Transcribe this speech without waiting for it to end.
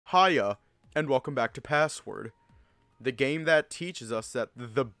Hiya, and welcome back to Password, the game that teaches us that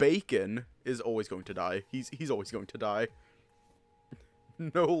the bacon is always going to die. He's always going to die.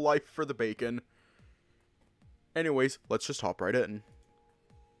 No life for the bacon. Anyways, let's just hop right in.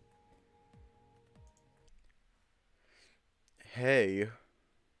 Hey.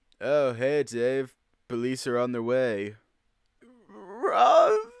 Oh, hey, Dave. Police are on their way.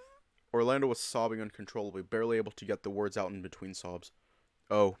 Run! Orlando was sobbing uncontrollably, barely able to get the words out in between sobs.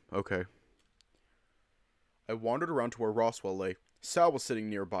 Oh, okay. I wandered around to where Roswell lay. Sal was sitting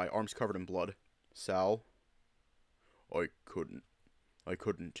nearby, arms covered in blood. Sal? I couldn't.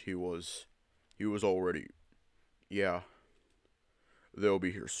 He was already... Yeah. They'll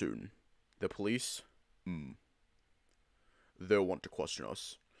be here soon. The police? They'll want to question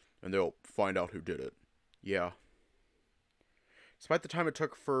us. And they'll find out who did it. Yeah. Despite the time it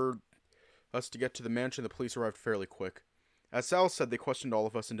took for us to get to the mansion, the police arrived fairly quick. As Sal said, they questioned all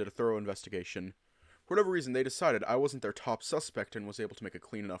of us and did a thorough investigation. For whatever reason, they decided I wasn't their top suspect and was able to make a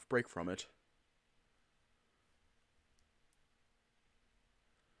clean enough break from it.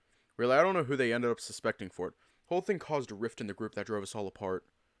 Really, I don't know who they ended up suspecting for it. The whole thing caused a rift in the group that drove us all apart.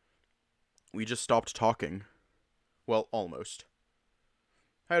 We just stopped talking. Well, almost.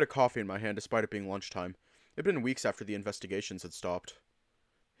 I had a coffee in my hand despite it being lunchtime. It had been weeks after the investigations had stopped.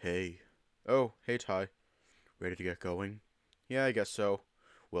 Hey. Oh, hey Ty. Ready to get going? Yeah, I guess so.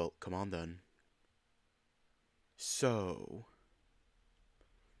 Well, come on then. So...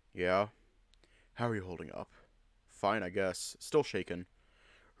 Yeah? How are you holding up? Fine, I guess. Still shaken.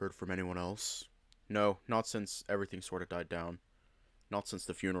 Heard from anyone else? No, not since everything sort of died down. Not since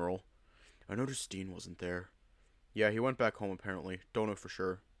the funeral. I noticed Dean wasn't there. Yeah, he went back home apparently. Don't know for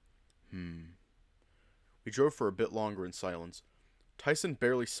sure. We drove for a bit longer in silence. Tyson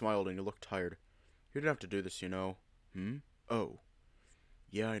barely smiled and he looked tired. You didn't have to do this, you know. Oh.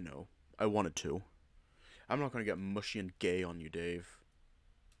 Yeah, I know. I wanted to. I'm not gonna get mushy and gay on you, Dave.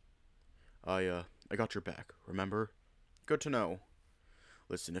 I got your back, remember? Good to know.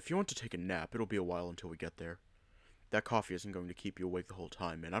 Listen, if you want to take a nap, it'll be a while until we get there. That coffee isn't going to keep you awake the whole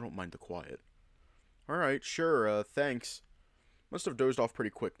time, and I don't mind the quiet. Alright, sure, thanks. Must have dozed off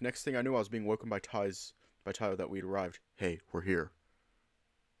pretty quick. Next thing I knew, I was being woken by Tyler that we'd arrived. Hey, we're here.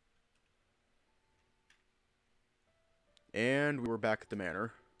 And we were back at the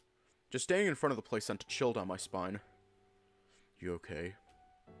manor. Just staying in front of the place sent a chill down my spine. You okay?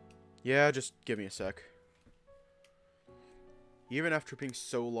 Yeah, just give me a sec. Even after being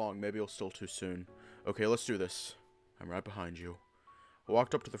so long, maybe it'll still too soon. Okay, let's do this. I'm right behind you. I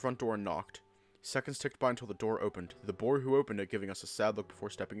walked up to the front door and knocked. Seconds ticked by until the door opened, the boy who opened it giving us a sad look before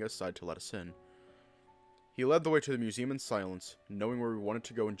stepping aside to let us in. He led the way to the museum in silence, knowing where we wanted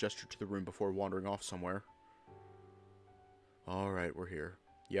to go and gestured to the room before wandering off somewhere. Alright, we're here.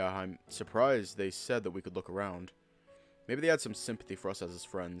 Yeah, I'm surprised they said that we could look around. Maybe they had some sympathy for us as his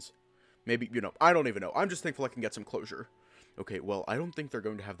friends. Maybe, I don't even know. I'm just thankful I can get some closure. Okay, well, I don't think they're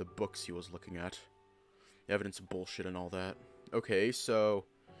going to have the books he was looking at. Evidence of bullshit and all that. Okay, so...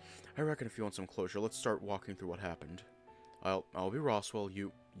 I reckon if you want some closure, let's start walking through what happened. I'll be Roswell,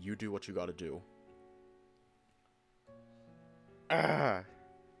 you do what you gotta do. Ah!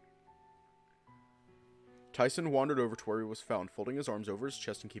 Tyson wandered over to where he was found, folding his arms over his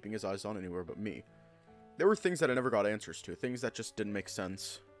chest and keeping his eyes on anywhere but me. There were things that I never got answers to, things that just didn't make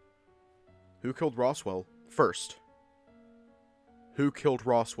sense. Who killed Roswell? First. Who killed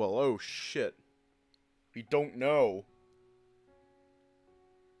Roswell? Oh, shit. We don't know.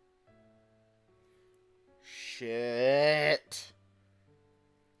 Shit.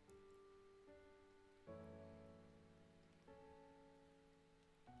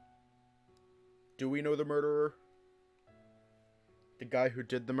 Do we know the murderer? The guy who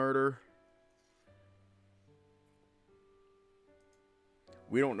did the murder?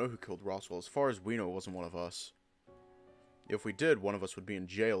 We don't know who killed Roswell. As far as we know, it wasn't one of us. If we did, one of us would be in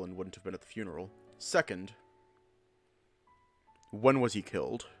jail and wouldn't have been at the funeral. Second, when was he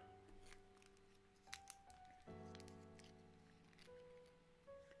killed?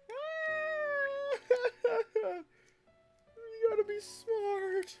 You gotta be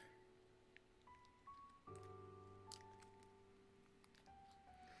smart.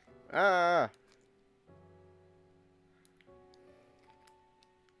 Ah.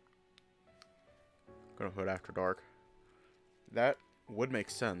 Gonna hood after dark. That would make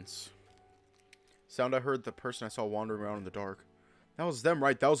sense. Sound I heard, the person I saw wandering around in the dark. That was them,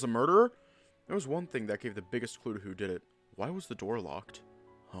 right? That was the murderer? There was one thing that gave the biggest clue to who did it. Why was the door locked?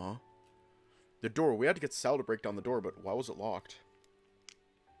 Huh? The door. We had to get Sal to break down the door, but why was it locked?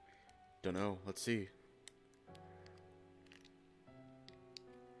 Dunno. Let's see.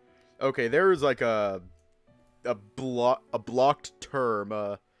 Okay, there is like a blocked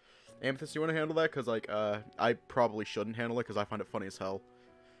term. Amethyst, you want to handle that? Because, like, I probably shouldn't handle it because I find it funny as hell.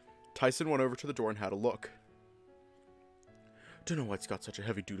 Tyson went over to the door and had a look. Don't know why it's got such a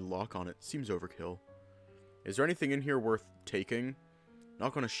heavy-duty lock on it. Seems overkill. Is there anything in here worth taking?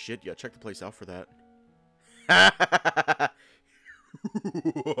 Not gonna shit yet. Check the place out for that.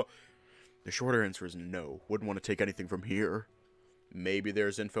 The shorter answer is no. Wouldn't want to take anything from here. Maybe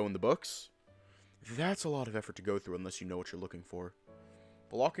there's info in the books? That's a lot of effort to go through unless you know what you're looking for.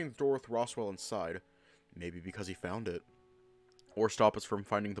 But locking the door with Roswell inside, maybe because he found it. Or stop us from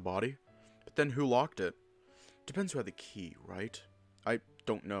finding the body? But then who locked it? Depends who had the key, right? I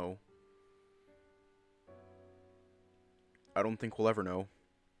don't know. I don't think we'll ever know.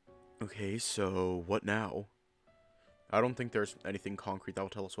 Okay, so what now? I don't think there's anything concrete that will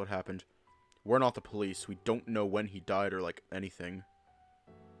tell us what happened. We're not the police. We don't know when he died or, like, anything.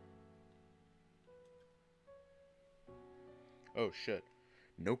 Oh, shit.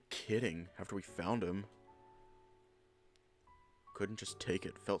 No kidding. After we found him. Couldn't just take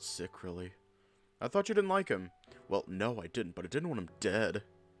it. Felt sick, really. I thought you didn't like him. Well, no, I didn't, but I didn't want him dead.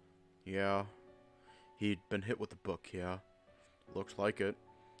 Yeah. He'd been hit with the book, yeah. Looked like it.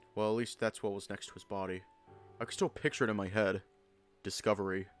 Well, at least that's what was next to his body. I could still picture it in my head.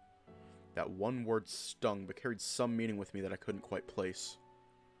 Discovery. That one word stung, but carried some meaning with me that I couldn't quite place.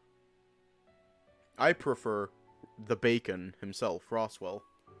 I prefer the bacon himself, Roswell.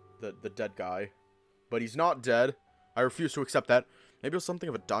 The dead guy. But he's not dead. I refuse to accept that. Maybe it was something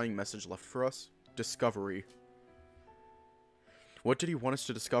of a dying message left for us. Discovery. What did he want us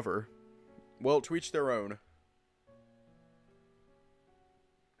to discover? Well, to each their own.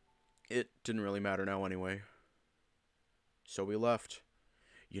 It didn't really matter now anyway. So we left.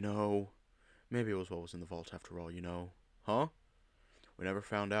 You know, maybe it was what was in the vault after all, you know. Huh? We never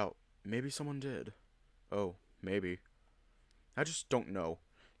found out. Maybe someone did. Oh, maybe. I just don't know.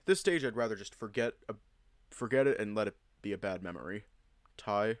 At this stage, I'd rather just forget it and let it be a bad memory.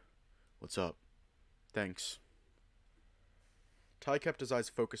 Ty, what's up? Thanks. Ty kept his eyes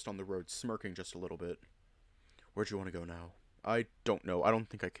focused on the road, smirking just a little bit. Where'd you want to go now? I don't know. I don't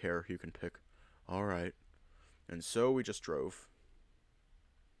think I care. You can pick. Alright. And so we just drove.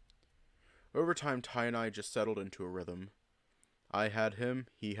 Over time, Ty and I just settled into a rhythm. I had him,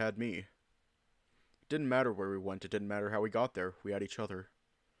 he had me. It didn't matter where we went, it didn't matter how we got there, we had each other.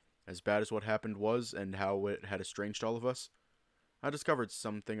 As bad as what happened was, and how it had estranged all of us, I discovered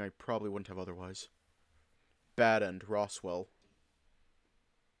something I probably wouldn't have otherwise. Bad end, Roswell.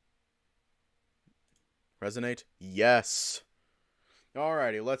 Resonate? Yes!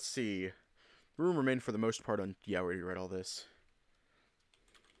 Alrighty, let's see. The room remained for the most part on... Yeah, we already read all this.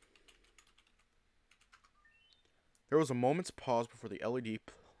 There was a moment's pause before the LED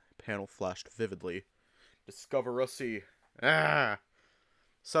panel flashed vividly. Discover-us-y. Ah!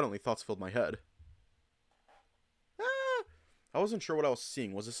 Suddenly, thoughts filled my head. Ah! I wasn't sure what I was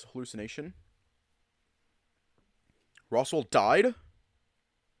seeing. Was this a hallucination? Roswell died?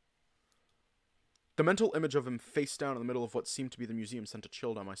 The mental image of him face down in the middle of what seemed to be the museum sent a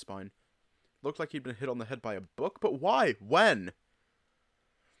chill down my spine. Looked like he'd been hit on the head by a book, but why? When?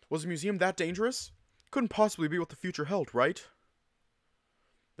 Was the museum that dangerous? Couldn't possibly be what the future held, right?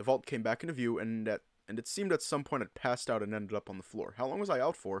 The vault came back into view, and it seemed at some point I'd passed out and ended up on the floor. How long was I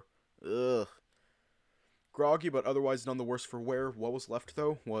out for? Ugh. Groggy, but otherwise none the worse for wear. What was left,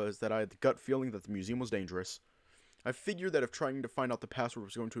 though, was that I had the gut feeling that the museum was dangerous. I figured that if trying to find out the password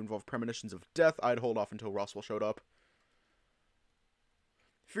was going to involve premonitions of death, I'd hold off until Roswell showed up.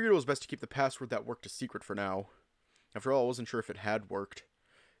 I figured it was best to keep the password that worked a secret for now. After all, I wasn't sure if it had worked.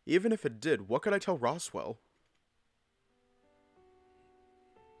 Even if it did, what could I tell Roswell?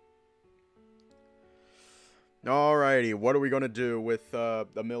 Alrighty, what are we gonna do with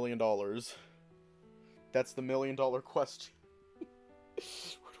 $1 million? That's the $1 million question.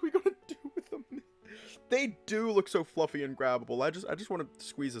 What are we gonna do with them? They do look so fluffy and grabbable. I just want to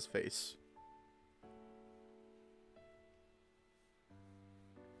squeeze his face.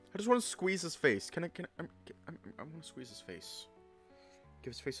 I just want to squeeze his face. I want to squeeze his face.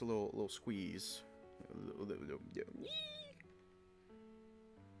 Give his face a little squeeze.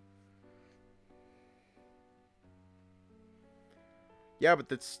 Yeah, but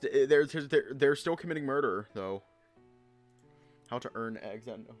they're still committing murder, though. How to earn eggs.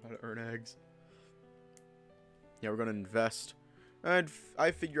 I don't know how to earn eggs. Yeah, we're gonna invest.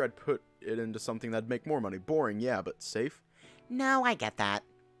 I figure I'd put it into something that'd make more money. Boring, yeah, but safe. No, I get that.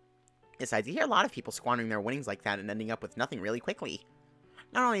 Besides, you hear a lot of people squandering their winnings like that and ending up with nothing really quickly.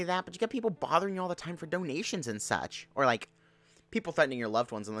 Not only that, but you get people bothering you all the time for donations and such. Or, like, People threatening your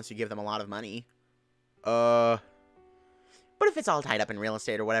loved ones unless you give them a lot of money. Uh, But if it's all tied up in real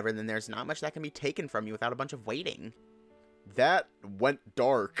estate or whatever, then there's not much that can be taken from you without a bunch of waiting. that went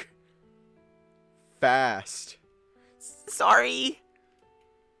dark. Fast. Sorry!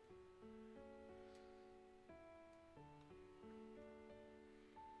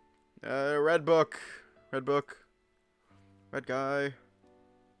 Red book. Red book. Red guy.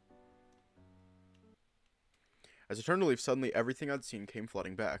 As I turned to leave, suddenly everything I'd seen came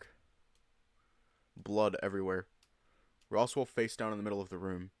flooding back. Blood everywhere. Roswell face down in the middle of the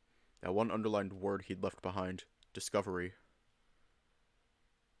room. That one underlined word he'd left behind. Discovery.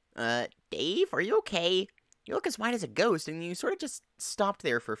 Dave, are you okay? You look as white as a ghost, and you sort of just stopped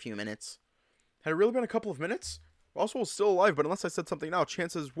there for a few minutes. Had it really been a couple of minutes? Roswell was still alive, but unless I said something now,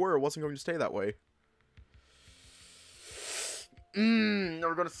 chances were it wasn't going to stay that way.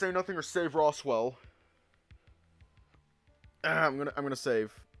 Never gonna say nothing or save Roswell. I'm gonna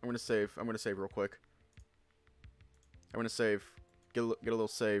save. I'm gonna save real quick. I'm gonna save. Get a little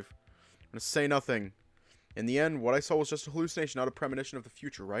save. I'm gonna say nothing. In the end, what I saw was just a hallucination, not a premonition of the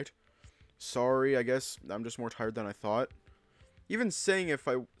future, right? Sorry, I guess I'm just more tired than I thought. Even saying it,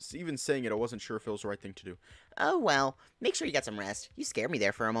 I wasn't sure if it was the right thing to do. Oh well, make sure you get some rest. You scared me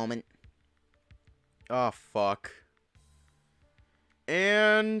there for a moment. Ah, fuck.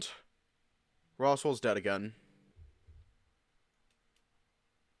 And Roswell's dead again.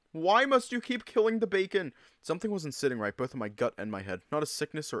 Why must you keep killing the bacon? Something wasn't sitting right, both in my gut and my head. Not a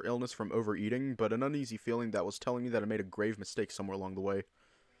sickness or illness from overeating, but an uneasy feeling that was telling me that I made a grave mistake somewhere along the way.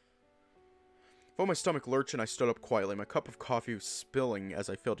 Felt my stomach lurch and I stood up quietly, my cup of coffee was spilling as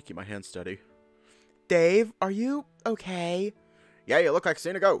I failed to keep my hands steady. Dave, are you okay? Yeah, you look like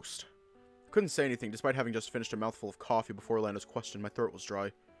seeing a ghost. Couldn't say anything, despite having just finished a mouthful of coffee before Orlando's question. My throat was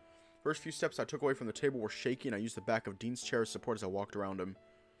dry. First few steps I took away from the table were shaky, and I used the back of Dean's chair as support as I walked around him.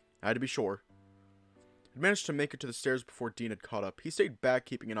 I had to be sure. I managed to make it to the stairs before Dean had caught up. He stayed back,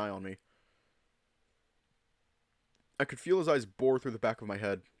 keeping an eye on me. I could feel his eyes bore through the back of my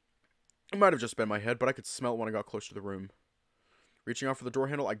head. It might have just been my head, but I could smell it when I got close to the room. Reaching out for the door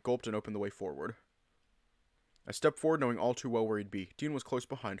handle, I gulped and opened the way forward. I stepped forward, knowing all too well where he'd be. Dean was close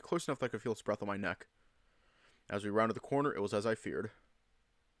behind, close enough that I could feel his breath on my neck. As we rounded the corner, it was as I feared.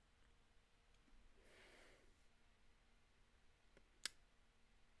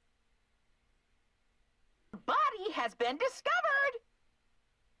 Body has been discovered!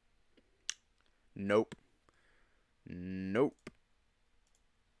 Nope. Nope.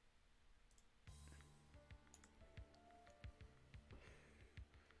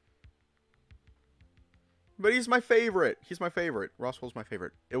 But he's my favorite. He's my favorite. Roswell's my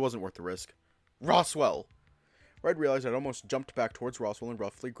favorite. It wasn't worth the risk. Roswell! Red realized I'd almost jumped back towards Roswell and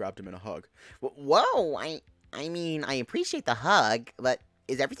roughly grabbed him in a hug. Whoa, I mean, I appreciate the hug, but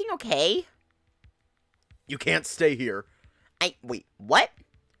is everything okay? You can't stay here. Wait, what?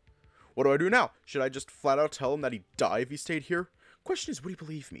 What do I do now? Should I just flat out tell him that he'd die if he stayed here? Question is, would he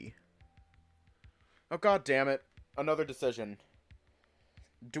believe me? Oh, god damn it. Another decision.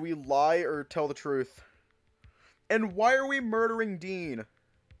 Do we lie or tell the truth? And why are we murdering Dean?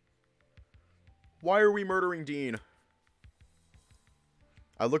 Why are we murdering Dean?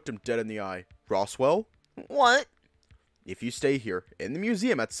 I looked him dead in the eye. Roswell? What? If you stay here, in the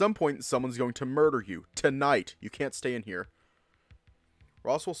museum, at some point, someone's going to murder you. Tonight. You can't stay in here.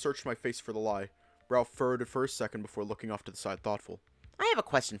 Roswell searched my face for the lie. Brow furrowed for a second before looking off to the side, thoughtful. I have a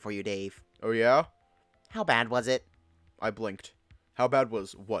question for you, Dave. Oh, yeah? How bad was it? I blinked. How bad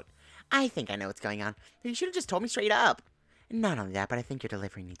was what? I think I know what's going on. You should have just told me straight up. Not only that, but I think your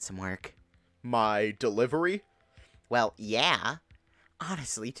delivery needs some work. My delivery? Well, yeah.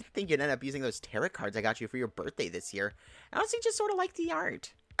 Honestly, didn't think you'd end up using those tarot cards I got you for your birthday this year. I honestly just sort of like the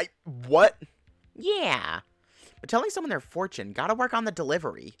art. What? Yeah. But telling someone their fortune, gotta work on the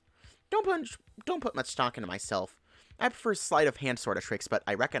delivery. Don't put much stock into myself. I prefer sleight of hand sort of tricks, but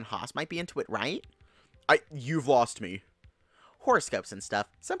I reckon Haas might be into it, right? You've lost me. Horoscopes and stuff.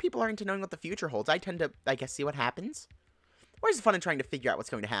 Some people are into knowing what the future holds. I tend to, I guess, see what happens. Where's the fun in trying to figure out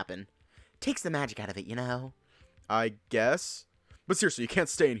what's going to happen? Takes the magic out of it, you know? I guess. But seriously, you can't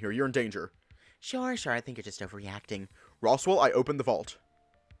stay in here. You're in danger. Sure, I think you're just overreacting. Roswell, I opened the vault.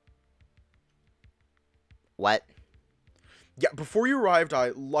 What? Yeah, before you arrived,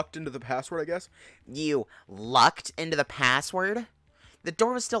 I lucked into the password, I guess. You lucked into the password? The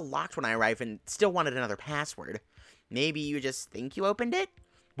door was still locked when I arrived and still wanted another password. Maybe you just think you opened it?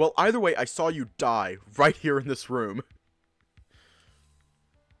 Well, either way, I saw you die right here in this room.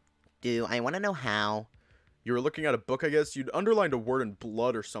 Do I want to know how? You were looking at a book, I guess. You'd underlined a word in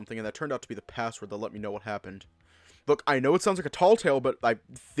blood or something, and that turned out to be the password that let me know what happened. Look, I know it sounds like a tall tale, but I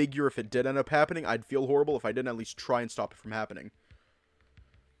figure if it did end up happening, I'd feel horrible if I didn't at least try and stop it from happening.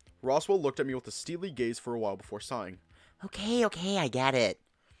 Roswell looked at me with a steely gaze for a while before sighing. Okay, I get it.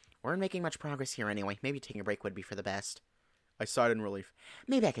 We aren't making much progress here anyway. Maybe taking a break would be for the best. I sighed in relief.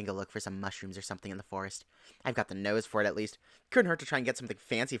 Maybe I can go look for some mushrooms or something in the forest. I've got the nose for it at least. Couldn't hurt to try and get something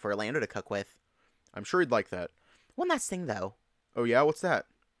fancy for Orlando to cook with. I'm sure he'd like that. One last thing, though. Oh yeah, what's that?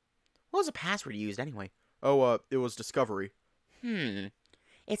 What was the password you used anyway? Oh, it was Discovery.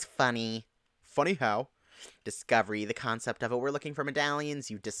 It's funny. Funny how? Discovery, the concept of it. We're looking for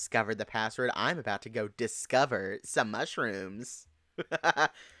medallions. You discovered the password. I'm about to go discover some mushrooms.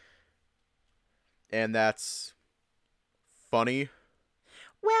 And that's funny?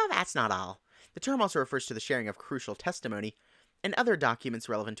 Well, that's not all. The term also refers to the sharing of crucial testimony and other documents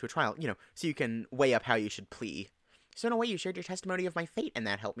relevant to a trial, so you can weigh up how you should plea. So in a way, you shared your testimony of my fate, and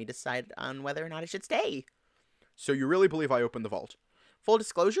that helped me decide on whether or not I should stay. So you really believe I opened the vault? Full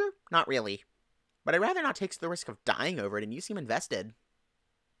disclosure? Not really. But I'd rather not take the risk of dying over it, and you seem invested.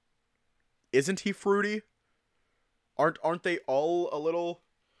 Isn't he fruity? Aren't they all a little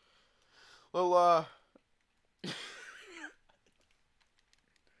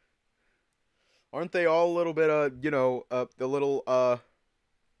aren't they all a little bit a little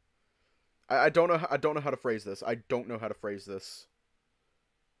I don't know how to phrase this. I don't know how to phrase this.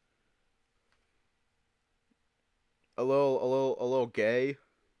 A little gay.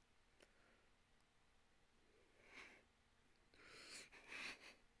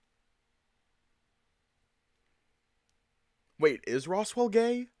 Wait, is Roswell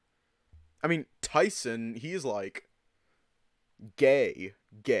gay? I mean, Tyson, he's like gay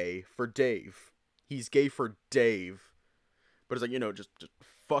for Dave. He's gay for Dave. But it's like, just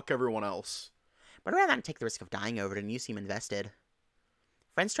fuck everyone else. But I'd rather not take the risk of dying over it, and you seem invested.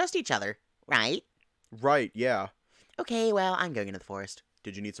 Friends trust each other, right? Right, yeah. Okay, well, I'm going into the forest.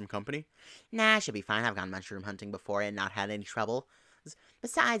 Did you need some company? Nah, should be fine. I've gone mushroom hunting before and not had any trouble.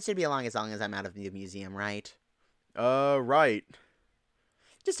 Besides, should be along as long as I'm out of the museum, right? Right.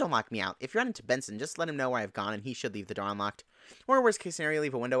 Just don't lock me out. If you're running to Benson, just let him know where I've gone, and he should leave the door unlocked. Or worst case scenario,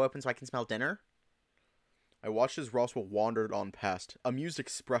 leave a window open so I can smell dinner. I watched as Roswell wandered on past, amused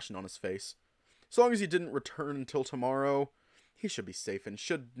expression on his face. As long as he didn't return until tomorrow, he should be safe and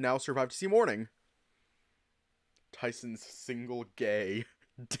should now survive to see morning. Tyson's single gay.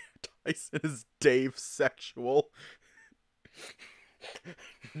 Tyson is Dave sexual.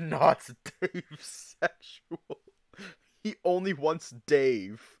 Not Dave sexual. He only wants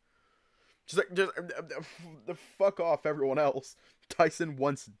Dave. Just fuck off everyone else. Tyson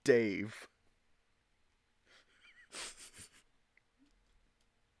wants Dave.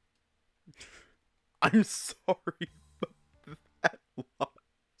 I'm sorry about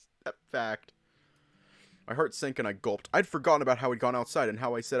that fact. My heart sank and I gulped. I'd forgotten about how he'd gone outside and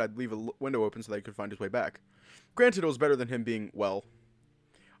how I said I'd leave a window open so that he could find his way back. Granted, it was better than him being, well.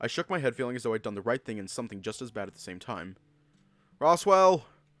 I shook my head, feeling as though I'd done the right thing and something just as bad at the same time. Roswell!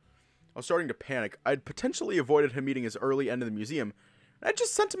 I was starting to panic. I'd potentially avoided him meeting his early end in the museum, and I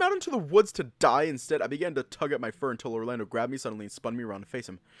just sent him out into the woods to die instead. I began to tug at my fur until Orlando grabbed me suddenly and spun me around to face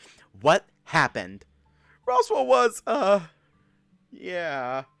him. What happened? Roswell was,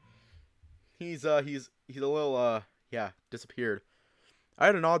 yeah. He's a little, disappeared. I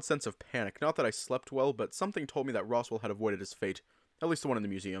had an odd sense of panic. Not that I slept well, but something told me that Roswell had avoided his fate. At least the one in the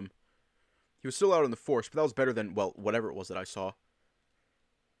museum. He was still out in the forest, but that was better than, well, whatever it was that I saw.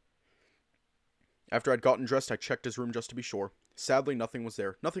 After I'd gotten dressed, I checked his room just to be sure. Sadly, nothing was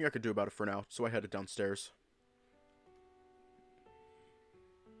there. Nothing I could do about it for now, so I headed downstairs.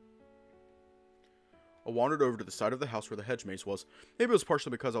 I wandered over to the side of the house where the hedge maze was. Maybe it was partially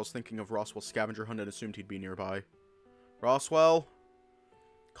because I was thinking of Roswell's scavenger hunt and assumed he'd be nearby. Roswell?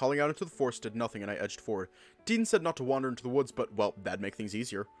 Calling out into the forest did nothing, and I edged forward. Dean said not to wander into the woods, but, well, that'd make things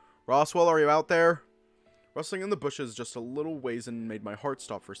easier. Roswell, are you out there? Rustling in the bushes just a little ways and made my heart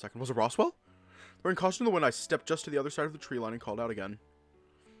stop for a second. Was it Roswell? Throwing caution to the wind, I stepped just to the other side of the tree line and called out again.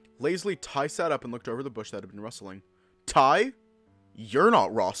 Lazily, Ty sat up and looked over the bush that had been rustling. Ty? You're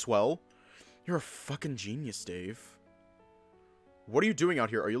not Roswell. You're a fucking genius, Dave. What are you doing out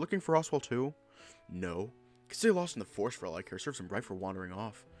here? Are you looking for Roswell too? No. Could stay lost in the forest for all I care. Serves him right for wandering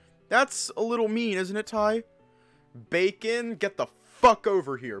off. That's a little mean, isn't it, Ty? Bacon, get the fuck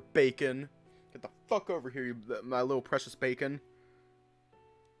over here, Bacon. Get the fuck over here, my little precious Bacon.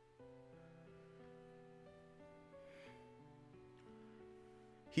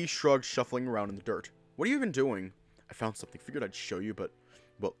 He shrugged, shuffling around in the dirt. What are you even doing? I found something. Figured I'd show you, but,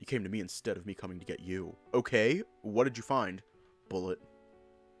 well, you came to me instead of me coming to get you. Okay, what did you find? Bullet.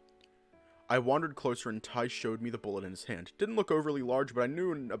 I wandered closer and Ty showed me the bullet in his hand. Didn't look overly large, but I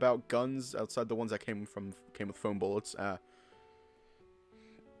knew about guns outside the ones that came with foam bullets.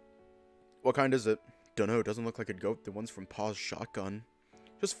 What kind is it? Dunno, doesn't look like it'd go with the ones from Pa's shotgun.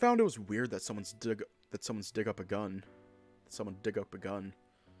 Just found it was weird that someone's dig up a gun.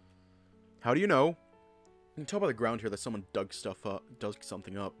 How do you know? You can tell by the ground here that someone dug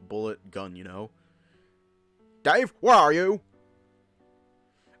something up. Bullet, gun, you know. Dave, where are you?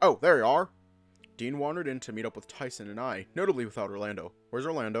 Oh, there you are. Dean wandered in to meet up with Tyson and I, notably without Orlando. Where's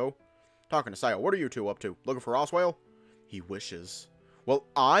Orlando? Talking to Sile. What are you two up to? Looking for Roswell? He wishes. Well,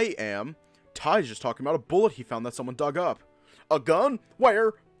 I am. Ty's just talking about a bullet he found that someone dug up. A gun?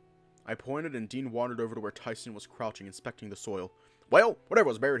 Where? I pointed and Dean wandered over to where Tyson was crouching, inspecting the soil. Well, whatever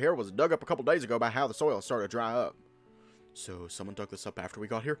was buried here was dug up a couple days ago by how the soil started to dry up. So, someone dug this up after we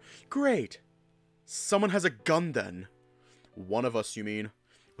got here? Great! Someone has a gun then. One of us, you mean?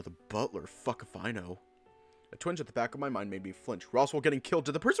 With a butler, fuck if I know. A twinge at the back of my mind made me flinch. Roswell getting killed.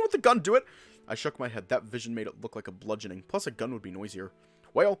 Did the person with the gun do it? I shook my head. That vision made it look like a bludgeoning. Plus, a gun would be noisier.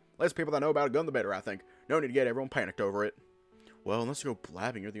 Well, less people that know about a gun, the better, I think. No need to get everyone panicked over it. Well, unless you go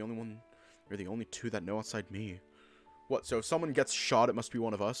blabbing, you're the only two that know outside me. What, so if someone gets shot, it must be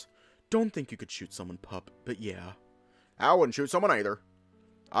one of us? Don't think you could shoot someone, pup, but yeah. I wouldn't shoot someone either.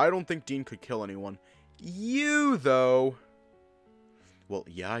 I don't think Dean could kill anyone. You, though. Well,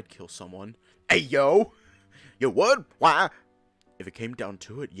 yeah, I'd kill someone. Hey, yo! You would? Why? If it came down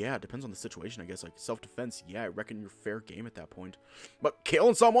to it, yeah, it depends on the situation, I guess. Like, self-defense, yeah, I reckon you're fair game at that point. But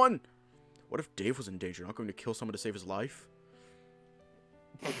killing someone? What if Dave was in danger? Not going to kill someone to save his life?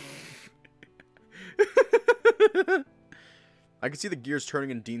 I could see the gears turning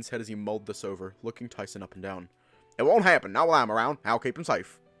in Dean's head as he mulled this over, looking Tyson up and down. It won't happen, not while I'm around. I'll keep him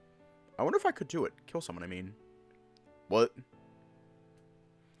safe. I wonder if I could do it. Kill someone, I mean. What?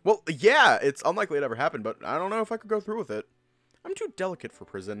 Well, yeah, it's unlikely it ever happened, but I don't know if I could go through with it. I'm too delicate for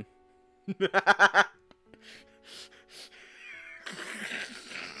prison.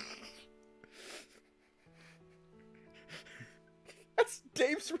 That's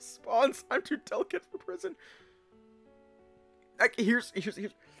Dave's response. I'm too delicate for prison. Like, here's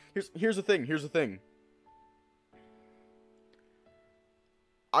the thing.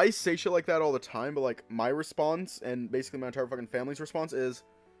 I say shit like that all the time, but like my response and basically my entire fucking family's response is,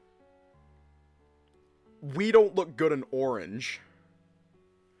 we don't look good in orange.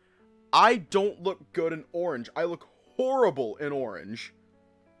 I don't look good in orange. I look horrible in orange.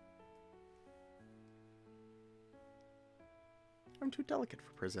 I'm too delicate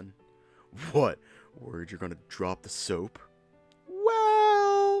for prison. What? Worried you're gonna drop the soap?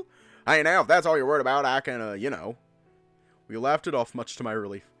 Well, hey now, if that's all you're worried about, I can, you know. We laughed it off, much to my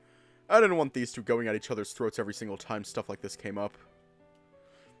relief. I didn't want these two going at each other's throats every single time stuff like this came up.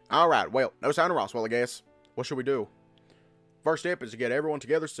 Alright, well, no sign of Roswell, I guess. What should we do? First step is to get everyone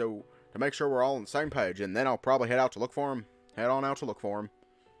together to make sure we're all on the same page, and then I'll probably head on out to look for him.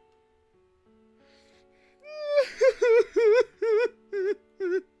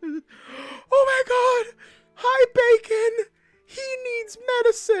 Oh my god! Hi, Bacon! He needs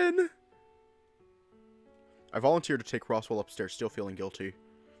medicine! I volunteered to take Roswell upstairs, still feeling guilty.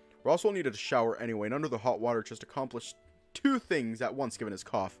 Roswell needed a shower anyway, and under the hot water just accomplished two things at once given his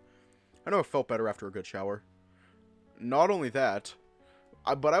cough. I know it felt better after a good shower. Not only that,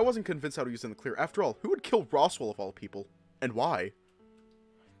 but I wasn't convinced how to use it in the clear. After all, who would kill Roswell of all people? And why?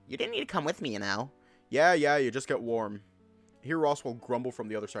 You didn't need to come with me, you know. Yeah, you just get warm. I hear Roswell grumble from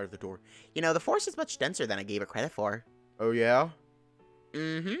the other side of the door. You know, the force is much denser than I gave it credit for. Oh, yeah?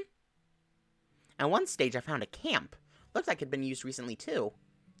 Mm-hmm. At one stage, I found a camp. Looked like it'd been used recently, too.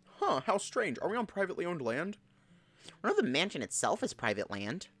 Huh, how strange. Are we on privately owned land? I know the mansion itself is private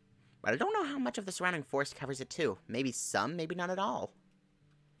land, but I don't know how much of the surrounding forest covers it, too. Maybe some, maybe not at all.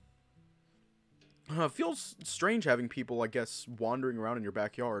 Feels strange having people, I guess, wandering around in your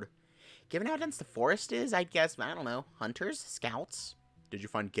backyard. Given how dense the forest is, I'd guess, I don't know, hunters, scouts. Did you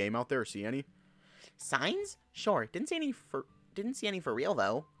find game out there or see any? Signs? Sure. Didn't see any for real,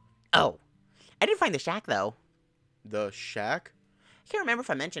 though. Oh, I did find the shack, though. The shack? I can't remember if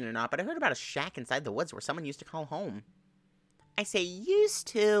I mentioned it or not, but I heard about a shack inside the woods where someone used to call home. I say used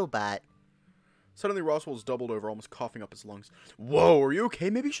to, but... Suddenly Roswell's doubled over, almost coughing up his lungs. Whoa, are you okay?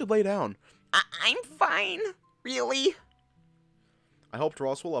 Maybe you should lay down. I'm fine. Really? I helped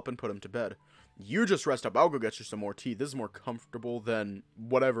Roswell up and put him to bed. You just rest up. I'll go get you some more tea. This is more comfortable than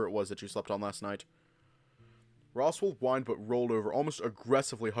whatever it was that you slept on last night. Roswell whined but rolled over, almost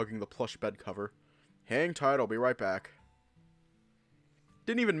aggressively hugging the plush bed cover. Hang tight, I'll be right back.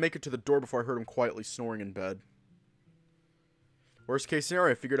 Didn't even make it to the door before I heard him quietly snoring in bed. Worst case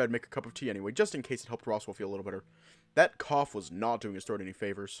scenario, I figured I'd make a cup of tea anyway, just in case it helped Roswell feel a little better. That cough was not doing his throat any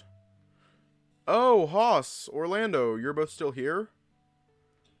favors. Oh, Haas, Orlando, you're both still here?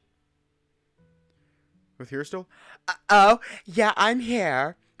 With here still? Oh, yeah, I'm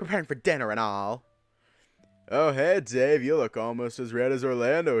here. Preparing for dinner and all. Oh, hey, Dave, you look almost as red as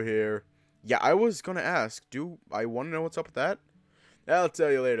Orlando here. Yeah, I was gonna ask, do I want to know what's up with that? I'll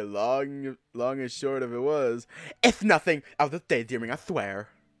tell you later, long and short of it was. If nothing, out of daydreaming, I swear.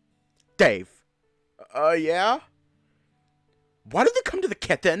 Dave. Yeah? Why did they come to the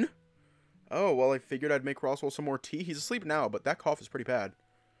kitten? Oh, well, I figured I'd make Roswell some more tea. He's asleep now, but that cough is pretty bad.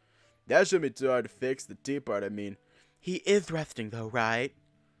 That shouldn't be too hard to fix, the tea part, I mean. He is resting, though, right?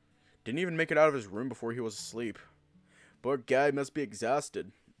 Didn't even make it out of his room before he was asleep. Poor guy must be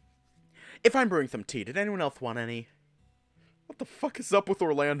exhausted. If I'm brewing some tea, did anyone else want any? What the fuck is up with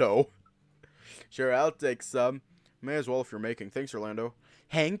Orlando? Sure, I'll take some. May as well if you're making. Thanks, Orlando.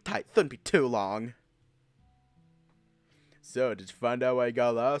 Hang tight, shouldn't be too long. So, did you find out why he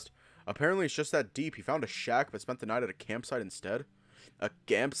got lost? Apparently it's just that deep. He found a shack but spent the night at a campsite instead. A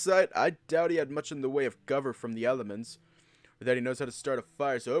campsite? I doubt he had much in the way of cover from the elements. Or that he knows how to start a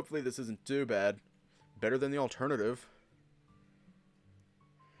fire, so hopefully this isn't too bad. Better than the alternative.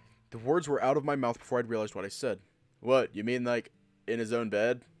 The words were out of my mouth before I'd realized what I said. What, you mean like, in his own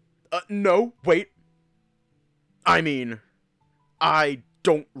bed? No, wait. I mean, I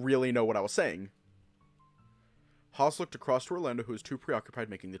don't really know what I was saying. Haas looked across to Orlando, who was too preoccupied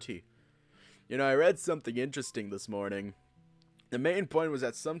making the tea. You know, I read something interesting this morning. The main point was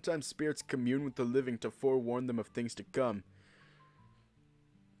that sometimes spirits commune with the living to forewarn them of things to come.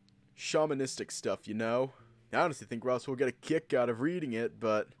 Shamanistic stuff, you know? I honestly think Ross will get a kick out of reading it,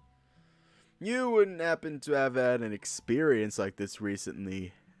 but you wouldn't happen to have had an experience like this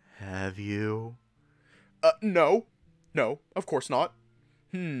recently, have you? No. No, of course not.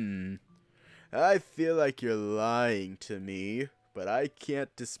 I feel like you're lying to me, but I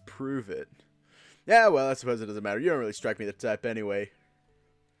can't disprove it. Yeah, well, I suppose it doesn't matter. You don't really strike me the type anyway.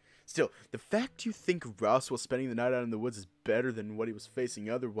 Still, the fact you think Roswell spending the night out in the woods is better than what he was facing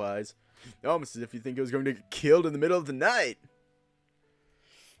otherwise. Almost as if you think he was going to get killed in the middle of the night.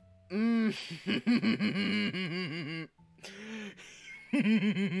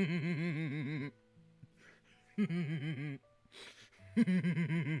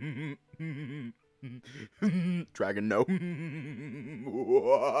 Dragon, no.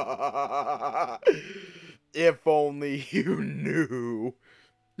 If only you knew.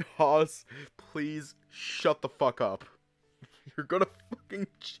 Haas, please shut the fuck up. You're gonna fucking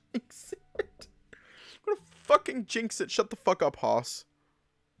jinx it. You're gonna fucking jinx it. Shut the fuck up, Haas.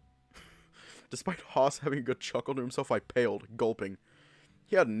 Despite Haas having a good chuckle to himself, I paled, gulping.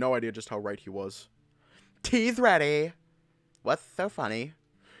 He had no idea just how right he was. Tea's ready. What's so funny?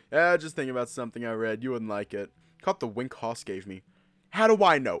 Just thinking about something I read. You wouldn't like it. Caught the wink Haas gave me. How do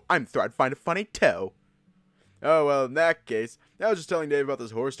I know? I'm sure I'd find it funny, too. Oh, well, in that case, I was just telling Dave about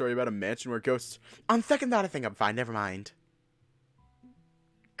this horror story about a mansion where ghosts... On second thought, I think I'm fine. Never mind.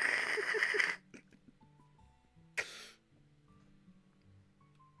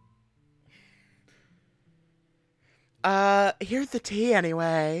 Here's the tea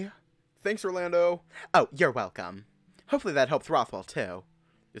anyway. Thanks, Orlando. Oh, you're welcome. Hopefully that helps Roswell, too.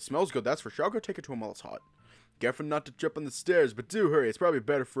 It smells good, that's for sure. I'll go take it to him while it's hot. Careful not to trip on the stairs, but do hurry. It's probably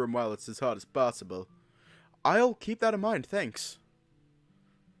better for him while it's as hot as possible. I'll keep that in mind, thanks.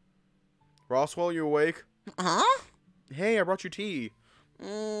 Roswell, you awake? Huh? Hey, I brought you tea.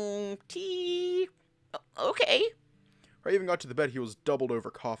 Tea. Okay. I even got to the bed, he was doubled over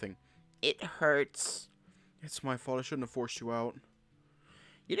coughing. It hurts. It's my fault, I shouldn't have forced you out.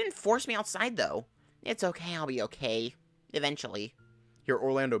 You didn't force me outside, though. It's okay, I'll be okay. Eventually. Here,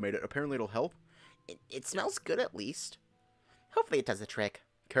 Orlando made it. Apparently it'll help. It smells good, at least. Hopefully it does the trick.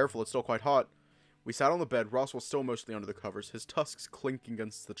 Careful, it's still quite hot. We sat on the bed, Ross was still mostly under the covers, his tusks clinking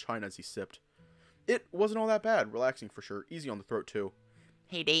against the china as he sipped. It wasn't all that bad, relaxing for sure, easy on the throat too.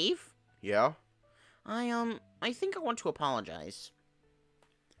 Hey, Dave? Yeah? I think I want to apologize.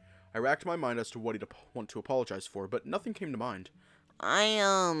 I racked my mind as to what he'd want to apologize for, but nothing came to mind.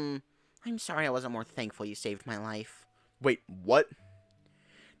 I'm sorry I wasn't more thankful you saved my life. Wait, what?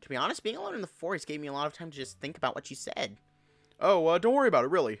 To be honest, being alone in the forest gave me a lot of time to just think about what you said. Oh, don't worry about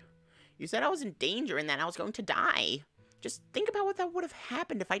it, really. You said I was in danger and that I was going to die. Just think about what that would have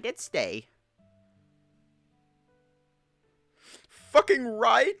happened if I did stay. Fucking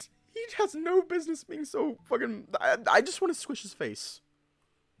right? He has no business being so fucking... I just want to squish his face.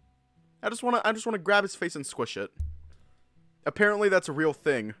 I just want to grab his face and squish it. Apparently that's a real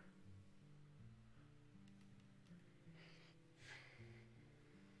thing.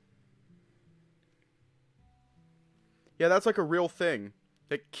 Yeah, that's like a real thing.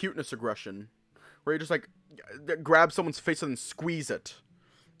 Like cuteness aggression. Where you just like grab someone's face and then squeeze it.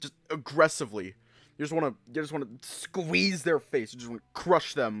 Just aggressively. You just want to squeeze their face. You just want to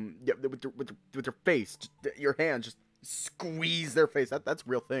crush them with your face. Just, your hands just squeeze their face. That's a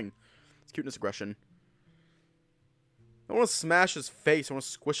real thing. It's cuteness aggression. I want to smash his face. I want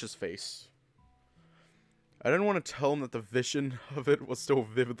to squish his face. I didn't want to tell him that the vision of it was still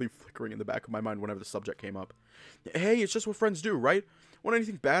vividly flickering in the back of my mind whenever the subject came up. Hey, it's just what friends do, right? Want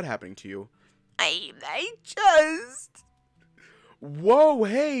anything bad happening to you? I just... Whoa,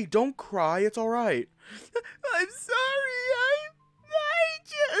 hey, don't cry. It's alright. I'm sorry. I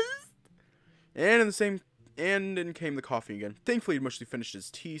just... And in came the coffee again. Thankfully, he'd mostly finished his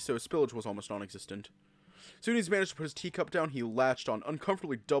tea, so his spillage was almost non-existent. Soon as he managed to put his teacup down, he latched on,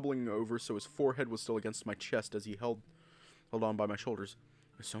 uncomfortably doubling over so his forehead was still against my chest as he held on by my shoulders.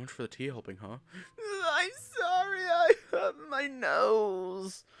 So much for the tea helping, huh? I'm sorry. I hurt my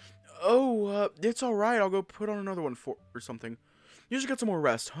nose. Oh, it's alright. I'll go put on another one or something. You should get some more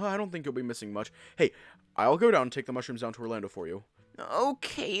rest, huh? I don't think you'll be missing much. Hey, I'll go down and take the mushrooms down to Orlando for you.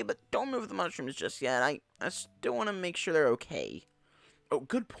 Okay, but don't move the mushrooms just yet. I still want to make sure they're okay. Oh,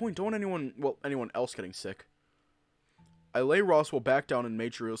 good point. Don't want anyone else getting sick. I lay Roswell back down and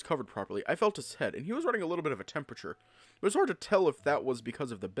made sure he was covered properly. I felt his head, and he was running a little bit of a temperature. It was hard to tell if that was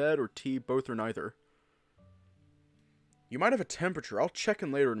because of the bed or tea, both or neither. You might have a temperature. I'll check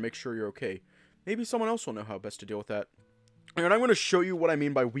in later and make sure you're okay. Maybe someone else will know how best to deal with that. And I'm going to show you what I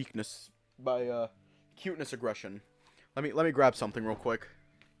mean by weakness, by cuteness aggression. Let me grab something real quick.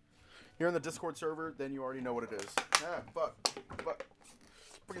 You're in the Discord server, then you already know what it is. Ah, fuck.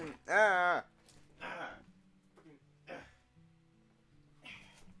 Fucking, ah.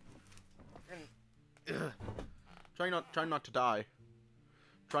 Trying not to die.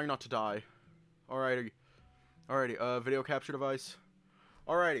 Trying not to die. Alrighty. Video capture device.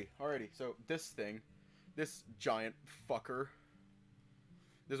 Alrighty. So this thing, this giant fucker.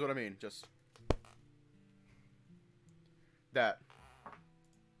 This is what I mean. Just that.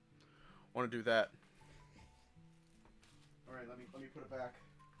 Want to do that. Alright, let me put it back.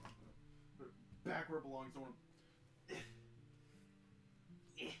 Put it back where it belongs. Don't want to.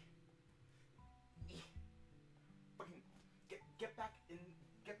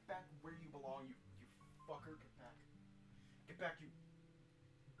 Get back where you belong, you fucker. Get back, you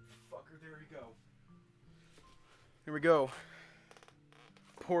fucker. There you go. Here we go.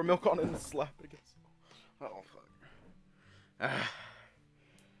 Pour milk on it and slap it against. Oh fuck.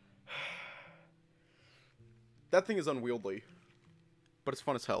 That thing is unwieldy, but it's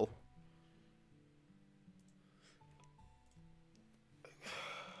fun as hell.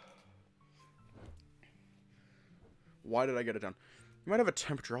 Why did I get it down? You might have a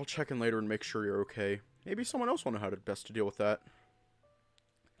temperature. I'll check in later and make sure you're okay. Maybe someone else will know how to best to deal with that.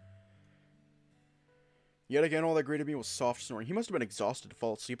 Yet again, all that greeted me was soft snoring. He must have been exhausted to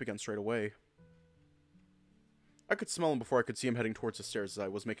fall asleep again straight away. I could smell him before I could see him heading towards the stairs as I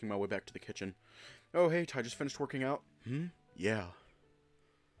was making my way back to the kitchen. Oh, hey, Ty just finished working out? Yeah.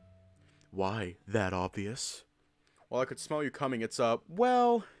 Why? That obvious? Well, I could smell you coming. It's,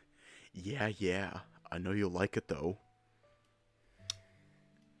 well... Yeah. I know you'll like it, though.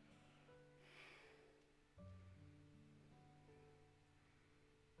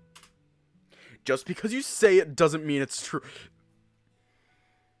 Just because you say it doesn't mean it's true.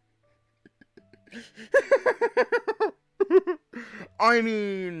 I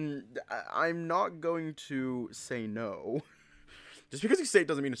mean, I'm not going to say no. Just because you say it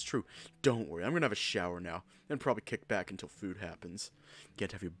doesn't mean it's true. Don't worry, I'm gonna have a shower now, and probably kick back until food happens.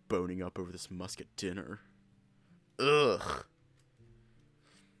 Can't have you boning up over this musk at dinner. Ugh.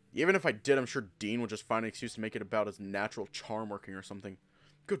 Even if I did, I'm sure Dean would just find an excuse to make it about his natural charm working or something.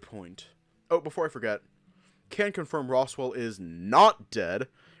 Good point. Oh, before I forget, can confirm Roswell is not dead,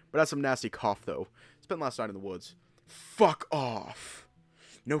 but has some nasty cough, though. Spent last night in the woods. Fuck off.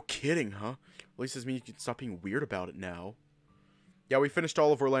 No kidding, huh? At least this means you can stop being weird about it now. Yeah, we finished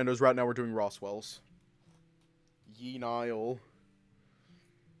all of Orlando's route, now we're doing Roswell's. Yee Nile.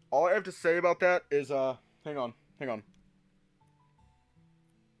 All I have to say about that is, hang on.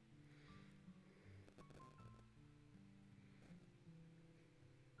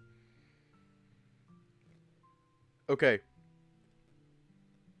 Okay.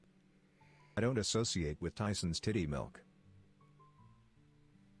 I don't associate with Tyson's titty milk.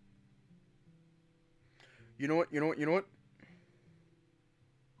 You know what?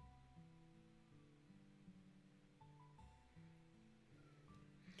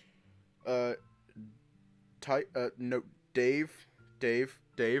 No, Dave,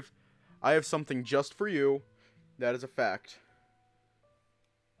 I have something just for you That is a fact.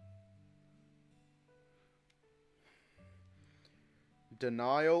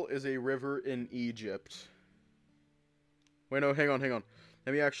 Denial is a river in Egypt. Wait, no, hang on.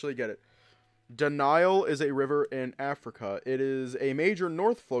 Let me actually get it. Denial is a river in Africa. It is a major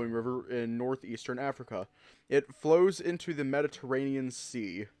north-flowing river in northeastern Africa. It flows into the Mediterranean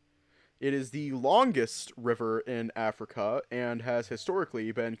Sea. It is the longest river in Africa and has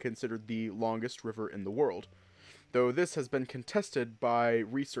historically been considered the longest river in the world, though this has been contested by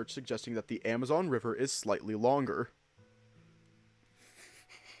research suggesting that the Amazon River is slightly longer.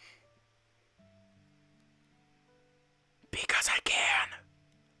 Because I can.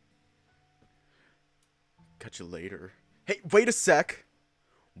 Catch you later. Hey, wait a sec.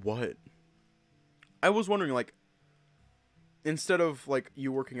 What? I was wondering, like, instead of, like,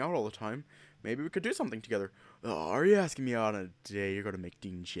 you working out all the time, maybe we could do something together. Oh, are you asking me out on a day you're gonna make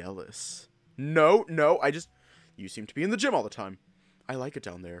Dean jealous? No, you seem to be in the gym all the time. I like it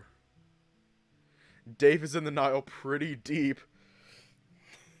down there. Dave is in the Nile pretty deep.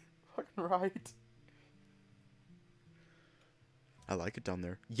 Fucking right. I like it down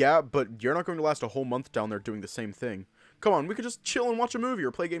there. Yeah, but you're not going to last a whole month down there doing the same thing. Come on, we could just chill and watch a movie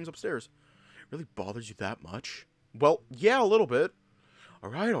or play games upstairs. It really bothers you that much? Well, yeah, a little bit.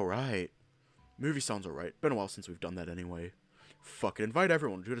 Alright. Movie sounds alright. Been a while since we've done that anyway. Fuck it, invite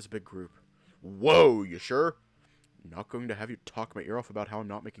everyone. Do it as a big group. Whoa, you sure? I'm not going to have you talk my ear off about how I'm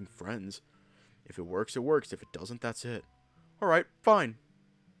not making friends. If it works, it works. If it doesn't, that's it. Alright, fine.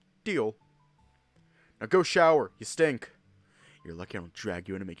 Deal. Now go shower. You stink. You're lucky I don't drag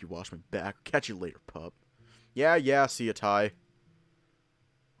you in and make you wash my back. Catch you later, pup. Yeah, see ya, Ty.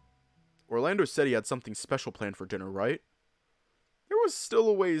 Orlando said he had something special planned for dinner, right? There was still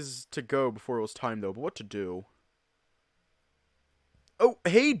a ways to go before it was time, though, but what to do? Oh,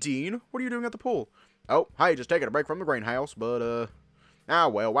 hey, Dean. What are you doing at the pool? Oh, hi, just taking a break from the greenhouse, but,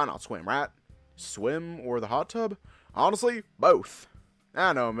 well, why not swim, right? Swim or the hot tub? Honestly, both.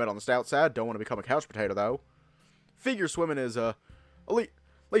 I know I'm a bit on the stout side. Don't want to become a couch potato, though. Figure swimming is, at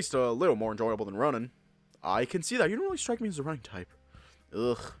least a little more enjoyable than running. I can see that. You don't really strike me as a running type.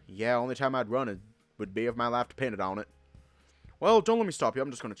 Ugh, yeah, only time I'd run it would be if my life depended on it. Well, don't let me stop you.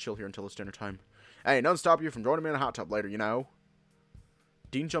 I'm just going to chill here until it's dinner time. Hey, nothing stop you from joining me in a hot tub later, you know.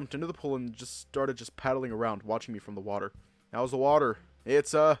 Dean jumped into the pool and started paddling around, watching me from the water. How's the water?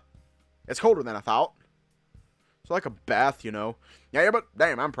 It's colder than I thought. It's like a bath, you know. Yeah, but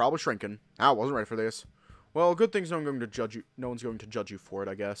damn, I'm probably shrinking. I wasn't ready for this. Well, good thing's no one's going to judge you for it,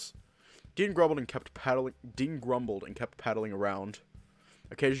 I guess. Dean grumbled and kept paddling around,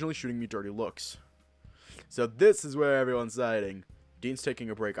 occasionally shooting me dirty looks. So this is where everyone's siding. Dean's taking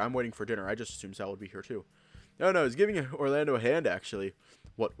a break. I'm waiting for dinner. I just assumed Sal would be here too. No, he's giving Orlando a hand, actually.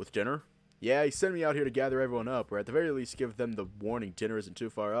 What, with dinner? Yeah, he sent me out here to gather everyone up, or at the very least give them the warning dinner isn't too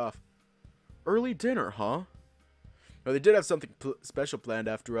far off. Early dinner, huh? No, they did have something special planned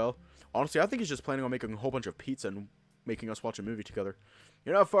after all. Honestly, I think he's just planning on making a whole bunch of pizza and making us watch a movie together.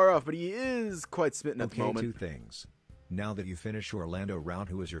 You're not far off, but he is quite smitten at the moment. Okay, two things. Now that you finish Orlando round,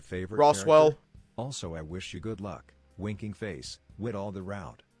 who is your favorite Roswell. character? Also, I wish you good luck. Winking face. With all the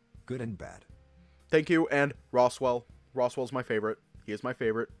route. Good and bad. Thank you, and Roswell. Roswell's my favorite. He is my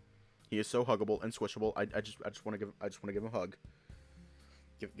favorite. He is so huggable and squishable. I just want to give him a hug.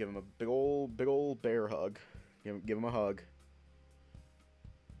 Give him a big old bear hug. Give him a hug.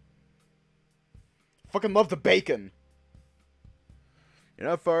 Fucking love the bacon. You're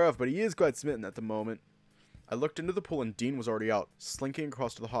not far off, but he is quite smitten at the moment. I looked into the pool and Dean was already out, slinking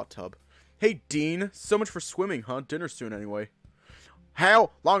across to the hot tub. Hey, Dean, so much for swimming, huh? Dinner soon anyway.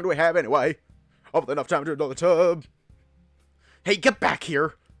 How long do we have anyway? Oh, enough time to another tub. Hey, get back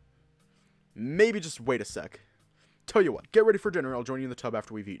here. Maybe just wait a sec. Tell you what, get ready for dinner. I'll join you in the tub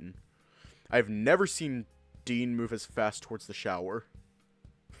after we've eaten. I've never seen Dean move as fast towards the shower.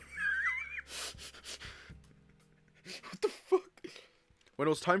 What the fuck? When it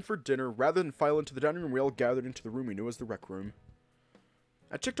was time for dinner, rather than file into the dining room, we all gathered into the room we knew as the rec room.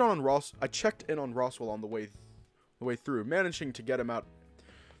 I checked in on Roswell on the way through, managing to get out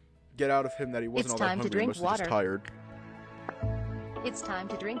of him that he wasn't all that hungry, and mostly just tired. It's time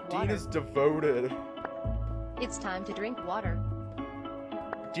to drink water. Dean is devoted. It's time to drink water.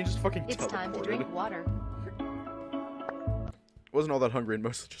 Dean just fucking It's time to drink water. Wasn't all that hungry and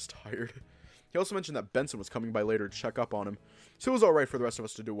mostly just tired. He also mentioned that Benson was coming by later to check up on him, so it was alright for the rest of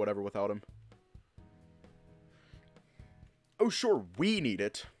us to do whatever without him. Oh, sure, we need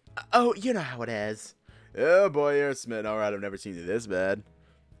it. Oh, you know how it is. Oh boy, you're smitten. Alright, I've never seen you this bad.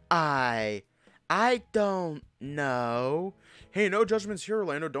 I don't know. Hey, no judgments here,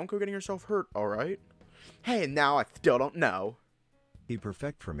 Orlando. Don't go getting yourself hurt, alright? Hey, now I still don't know. He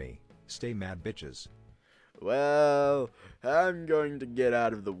perfect for me. Stay mad bitches. Well, I'm going to get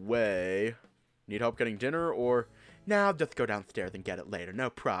out of the way. Need help getting dinner, or... Now just go downstairs and get it later,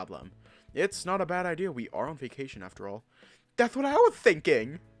 no problem. It's not a bad idea. We are on vacation, after all. That's what I was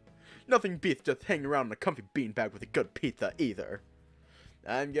thinking. Nothing beats just hanging around in a comfy beanbag with a good pizza, either.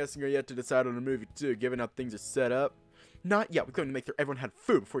 I'm guessing you're yet to decide on a movie, too, given how things are set up. Not yet. We're going to make sure everyone had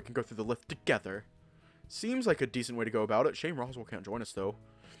food before we can go through the list together. Seems like a decent way to go about it. Shame Roswell can't join us, though.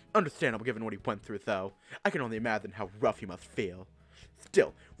 Understandable given what he went through, though. I can only imagine how rough he must feel.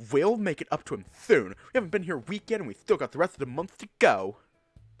 Still, we'll make it up to him soon. We haven't been here a week yet, and we've still got the rest of the month to go.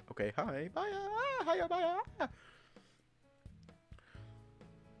 Okay, hi. Bye. Hiya, bye.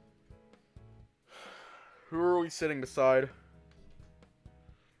 Who are we sitting beside?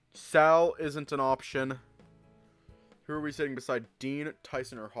 Sal isn't an option. Who are we sitting beside? Dean,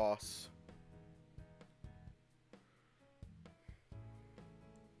 Tyson, or Haas?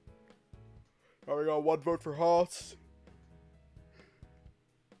 Oh, we got one vote for Haas.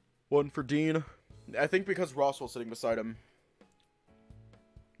 One for Dean. I think because Roswell's sitting beside him.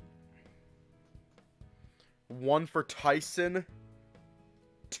 One for Tyson.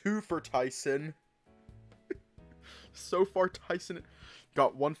 Two for Tyson. So far, Tyson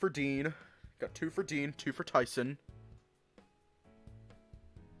got one for Dean. Got two for Dean, two for Tyson.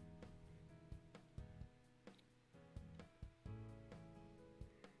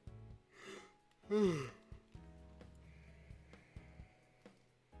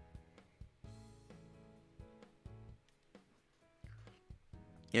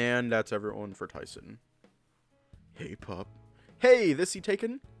 And that's everyone for Tyson. Hey, pup. Hey, this he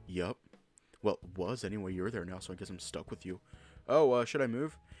taken? Yup. Well, it was anyway. You're there now, so I guess I'm stuck with you. Oh, should I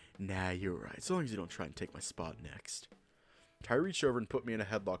move? Nah, you're right. As long as you don't try and take my spot next. Ty reached over and put me in a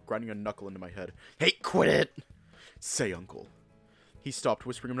headlock, grinding a knuckle into my head. Hey, quit it! Say, uncle. He stopped,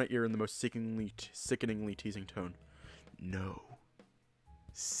 whispering in my ear in the most sickeningly teasing tone. No.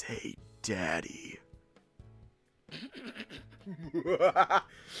 Say, daddy.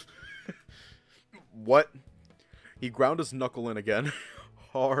 What? He ground his knuckle in again.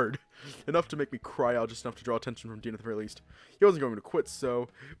 Hard. Enough to make me cry out, just enough to draw attention from Dean at the very least. He wasn't going to quit, so...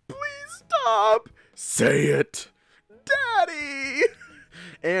 Please stop! Say it! Daddy!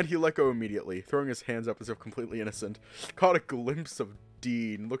 And he let go immediately, throwing his hands up as if completely innocent. Caught a glimpse of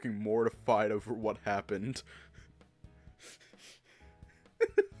Dean, looking mortified over what happened.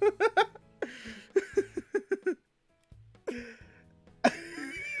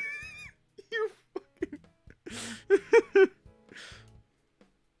 You fucking...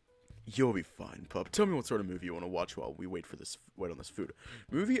 You'll be fine, pup. Tell me what sort of movie you want to watch while we wait on this food.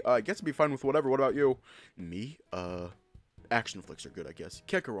 Movie? I guess I'd be fine with whatever. What about you? Me? Action flicks are good, I guess.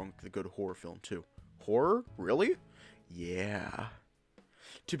 Can't go wrong with a good horror film, too. Horror? Really? Yeah.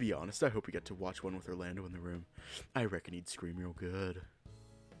 To be honest, I hope we get to watch one with Orlando in the room. I reckon he'd scream real good.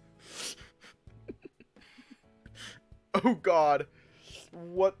 Oh, God.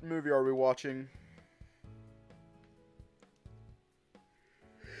 What movie are we watching?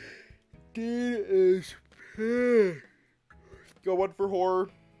 Dean is pissed. Go one for horror.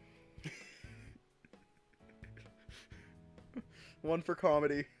 One for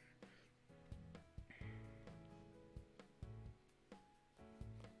comedy.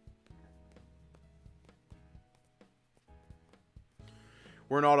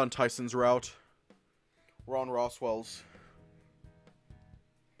 We're not on Tyson's route. We're on Roswell's.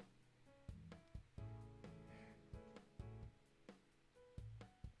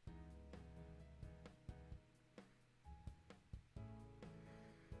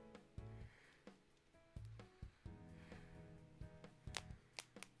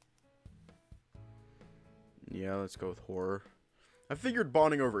 Yeah, let's go with horror. I figured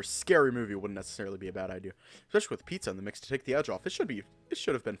bonding over a scary movie wouldn't necessarily be a bad idea, especially with pizza in the mix to take the edge off. It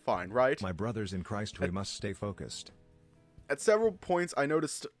should have been fine, right? My brothers in Christ, we must stay focused. At several points, I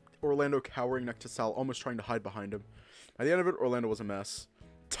noticed Orlando cowering next to Sal, almost trying to hide behind him. By the end of it, Orlando was a mess.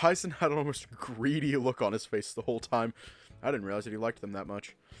 Tyson had an almost greedy look on his face the whole time. I didn't realize that he liked them that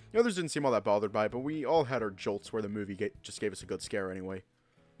much. The others didn't seem all that bothered by it, but we all had our jolts where the movie just gave us a good scare anyway.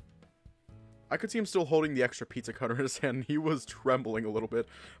 I could see him still holding the extra pizza cutter in his hand, and he was trembling a little bit.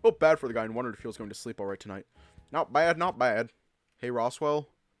 Felt bad for the guy and wondered if he was going to sleep alright tonight. Not bad, not bad. Hey, Roswell?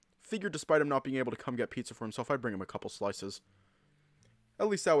 Figured despite him not being able to come get pizza for himself, I'd bring him a couple slices. At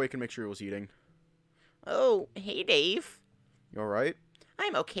least that way I can make sure he was eating. Oh, hey, Dave. You alright?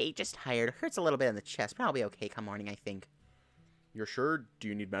 I'm okay, just tired. Hurts a little bit in the chest, but I'll be okay come morning, I think. You're sure? Do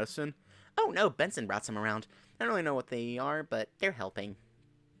you need medicine? Oh, no, Benson brought some around. I don't really know what they are, but they're helping.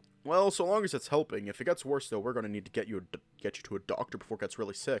 Well, so long as it's helping. If it gets worse, though, we're gonna need to get you to a doctor before it gets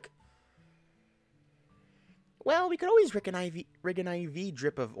really sick. Well, we could always rig an IV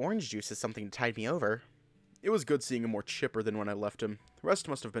drip of orange juice as something to tide me over. It was good seeing him more chipper than when I left him. The rest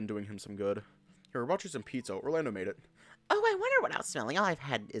must have been doing him some good. Here, brought you some pizza. Orlando made it. Oh, I wonder what I was smelling. All I've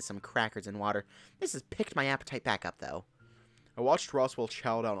had is some crackers and water. This has picked my appetite back up, though. I watched Roswell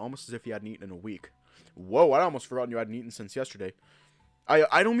chow down almost as if he hadn't eaten in a week. Whoa, I'd almost forgotten you hadn't eaten since yesterday.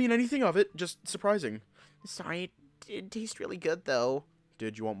 I don't mean anything of it, just surprising. Sorry, it did taste really good, though.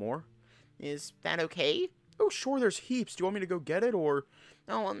 Did you want more? Is that okay? Oh, sure, there's heaps. Do you want me to go get it, or...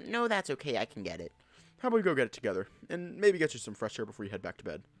 Oh, no, that's okay. I can get it. How about we go get it together, and maybe get you some fresh air before you head back to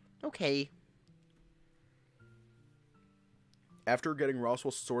bed? Okay. After getting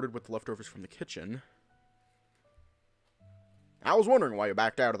Roswell sorted with the leftovers from the kitchen... I was wondering why you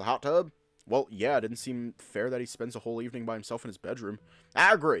backed out of the hot tub. Well, yeah, it didn't seem fair that he spends a whole evening by himself in his bedroom.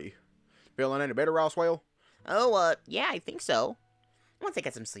 I agree. Feeling any better, Roswell? Oh, yeah, I think so. Once I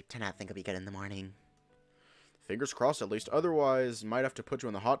get some sleep tonight, I think I'll be good in the morning. Fingers crossed, at least. Otherwise, might have to put you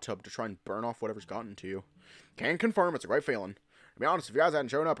in the hot tub to try and burn off whatever's gotten to you. Can confirm it's a great feeling. To be honest, if you guys hadn't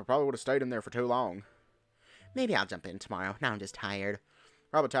shown up, I probably would have stayed in there for too long. Maybe I'll jump in tomorrow. Now I'm just tired.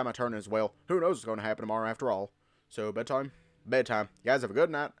 By the time I turn in as well, who knows what's going to happen tomorrow after all. So, bedtime? Bedtime. You guys have a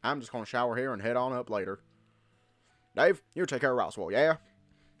good night. I'm just going to shower here and head on up later. Dave, you take care of Roswell, yeah?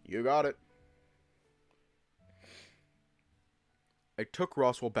 You got it. I took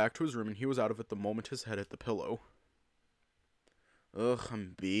Roswell back to his room and he was out of it the moment his head hit the pillow. Ugh,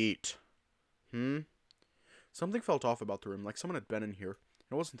 I'm beat. Something felt off about the room, like someone had been in here.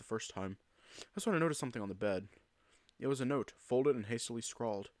 It wasn't the first time. That's when I noticed something on the bed. It was a note, folded and hastily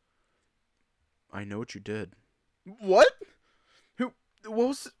scrawled. I know what you did. What?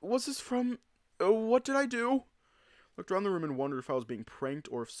 What was this from? What did I do? Looked around the room and wondered if I was being pranked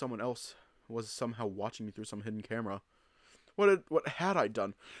or if someone else was somehow watching me through some hidden camera. What had I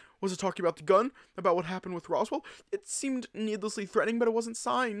done? Was it talking about the gun? About what happened with Roswell? It seemed needlessly threatening, but it wasn't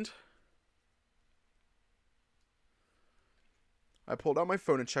signed. I pulled out my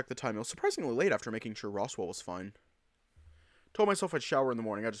phone and checked the time. It was surprisingly late after making sure Roswell was fine. Told myself I'd shower in the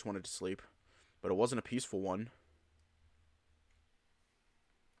morning. I just wanted to sleep. But it wasn't a peaceful one.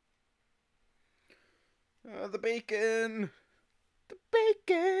 The bacon! The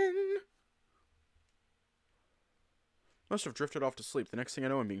bacon! Must have drifted off to sleep. The next thing I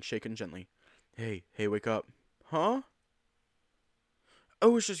know, I'm being shaken gently. Hey, wake up. Huh?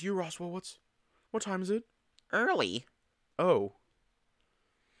 Oh, it's just you, Roswell. What time is it? Early. Oh.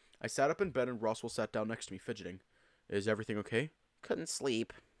 I sat up in bed and Roswell sat down next to me, fidgeting. Is everything okay? Couldn't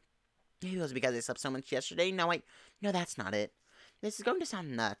sleep. Maybe it was because I slept so much yesterday. No, that's not it. This is going to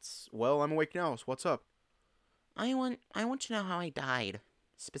sound nuts. Well, I'm awake now, so what's up? I want to know how I died.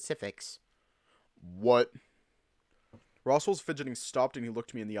 Specifics. What? Roswell's fidgeting stopped and he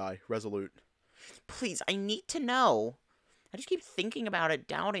looked me in the eye, resolute. Please, I need to know. I just keep thinking about it,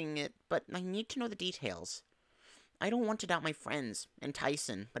 doubting it, but I need to know the details. I don't want to doubt my friends and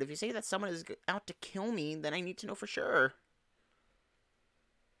Tyson, but if you say that someone is out to kill me, then I need to know for sure.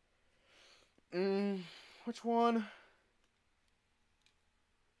 Which one?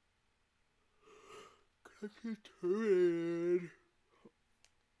 Connection terminated.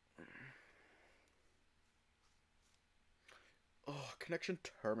 Oh, connection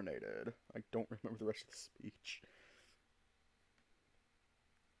terminated. I don't remember the rest of the speech.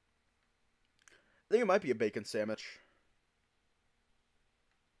 I think it might be a bacon sandwich.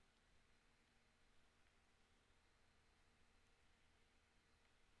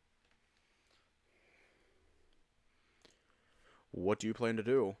 What do you plan to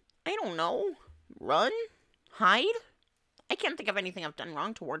do? I don't know. Run? Hide? I can't think of anything I've done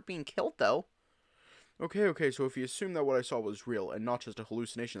wrong toward being killed, though. Okay, so if you assume that what I saw was real and not just a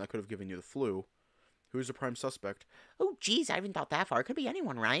hallucination that could have given you the flu, who's the prime suspect? Oh, geez, I haven't thought that far. It could be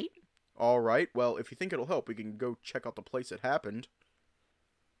anyone, right? Alright, well, if you think it'll help, we can go check out the place it happened.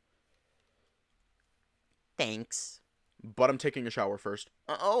 Thanks. But I'm taking a shower first.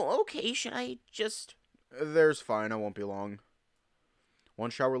 Oh, okay, should I just... There's fine, I won't be long. One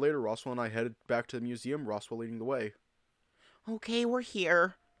shower later, Roswell and I headed back to the museum, Roswell leading the way. Okay, we're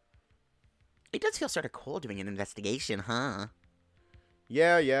here. It does feel sort of cool doing an investigation, huh?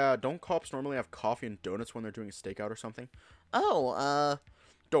 Yeah, don't cops normally have coffee and donuts when they're doing a stakeout or something? Oh,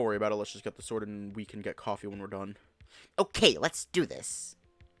 Don't worry about it, let's just get this sorted and we can get coffee when we're done. Okay, let's do this.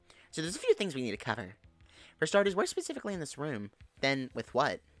 So there's a few things we need to cover. For starters, where specifically in this room? Then, with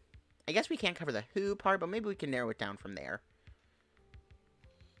what? I guess we can't cover the who part, but maybe we can narrow it down from there.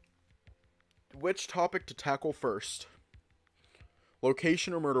 Which topic to tackle first?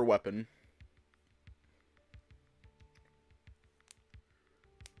 Location or murder weapon?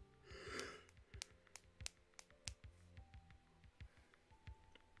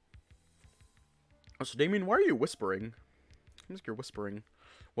 Oh, so Damien, why are you whispering? Seems like you're whispering.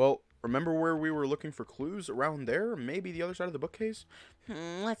 Well, remember where we were looking for clues? Around there? Maybe the other side of the bookcase?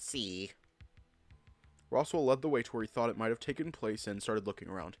 Let's see. Roswell led the way to where he thought it might have taken place and started looking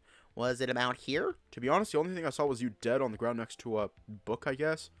around. Was it about here? To be honest, the only thing I saw was you dead on the ground next to a book, I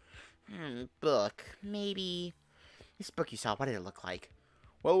guess. Book. Maybe. This book you saw, what did it look like?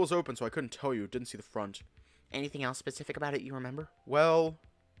 Well, it was open, so I couldn't tell you. Didn't see the front. Anything else specific about it you remember? Well,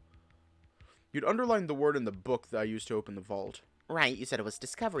 you'd underlined the word in the book that I used to open the vault. Right, you said it was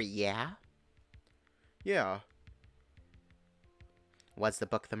Discovery, yeah? Yeah, Was the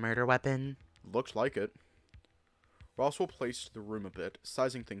book the murder weapon? looked like it. Roswell paced the room a bit,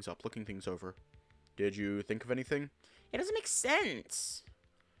 sizing things up, looking things over. Did you think of anything? It doesn't make sense.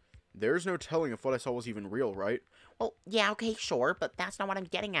 There's no telling if what I saw was even real, right? Well, yeah, okay, sure, but that's not what I'm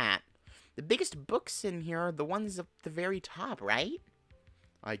getting at. The biggest books in here are the ones at the very top, right?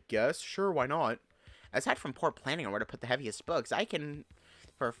 I guess. Sure, why not? Aside from poor planning on where to put the heaviest books, I can,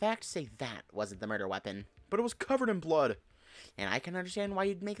 for a fact, say that wasn't the murder weapon. But it was covered in blood. And I can understand why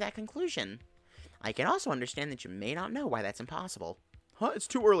you'd make that conclusion. I can also understand that you may not know why that's impossible. Huh? It's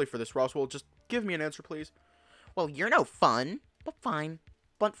too early for this, Roswell. Just give me an answer, please. Well, you're no fun, but fine.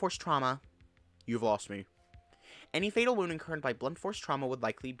 Blunt force trauma. You've lost me. Any fatal wound incurred by blunt force trauma would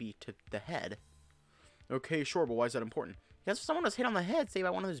likely be to the head. Okay, sure, but why is that important? Because if someone was hit on the head, say by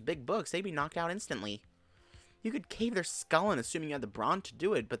one of those big books, they'd be knocked out instantly. You could cave their skull in assuming you had the brawn to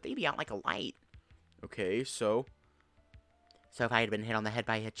do it, but they'd be out like a light. Okay, so... So if I had been hit on the head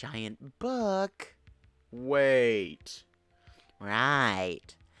by a giant book... Wait.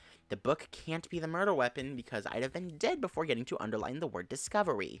 Right. The book can't be the murder weapon because I'd have been dead before getting to underline the word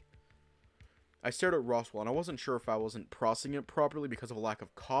discovery. I stared at Roswell, and I wasn't sure if I wasn't processing it properly because of a lack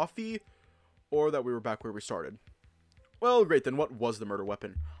of coffee, or that we were back where we started. Well, great, then what was the murder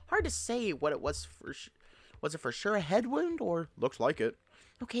weapon? Hard to say what it was for Was it for sure a head wound, or... Looked like it.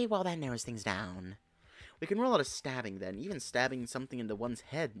 Okay, well, that narrows things down. We can rule out a stabbing, then. Even stabbing something into one's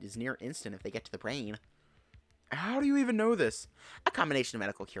head is near instant if they get to the brain. How do you even know this? A combination of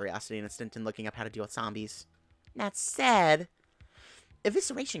medical curiosity and instinct in looking up how to deal with zombies. That said,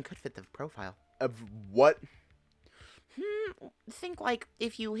 evisceration could fit the profile. Of what? Think like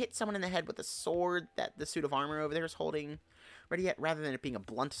if you hit someone in the head with a sword that the suit of armor over there is holding, rather than it being a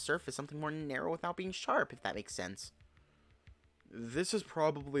blunt surface, something more narrow without being sharp, if that makes sense. This is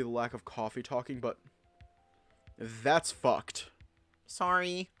probably the lack of coffee talking, but... that's fucked.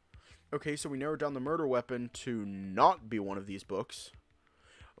 Sorry. Okay, so we narrowed down the murder weapon to not be one of these books.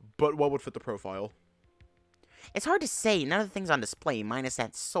 But what would fit the profile? It's hard to say. None of the things on display, minus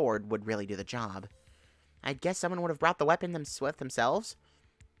that sword, would really do the job. I guess someone would have brought the weapon with themselves.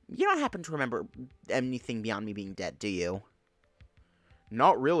 You don't happen to remember anything beyond me being dead, do you?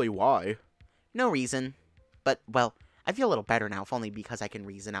 Not really, why? No reason. But, well, I feel a little better now, if only because I can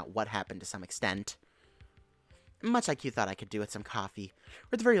reason out what happened to some extent. Much like you thought I could do with some coffee,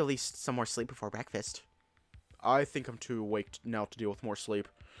 or at the very least, some more sleep before breakfast. I think I'm too awake now to deal with more sleep.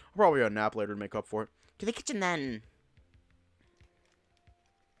 I'll probably get a nap later to make up for it. To the kitchen, then.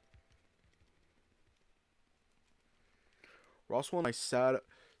 Roswell and I sat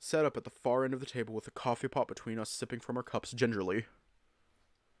up at the far end of the table with a coffee pot between us, sipping from our cups gingerly.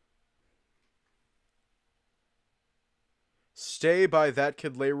 Stay by That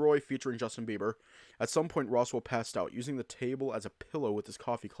Kid Leroy featuring Justin Bieber. At some point, Roswell passed out, using the table as a pillow with his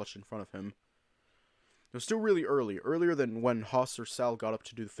coffee clutched in front of him. It was still really early, earlier than when Haas or Sal got up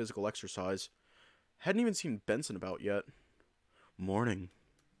to do the physical exercise. Hadn't even seen Benson about yet. Morning.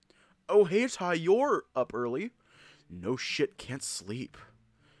 Oh, hey, Ty, you're up early. No shit, can't sleep.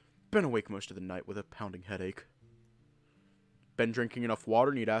 Been awake most of the night with a pounding headache. Been drinking enough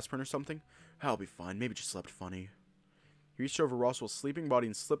water, need aspirin or something? I'll be fine, maybe just slept funny. He reached over Roswell's sleeping body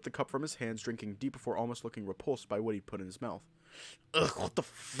and slipped the cup from his hands, drinking deep before almost looking repulsed by what he'd put in his mouth. Ugh, what the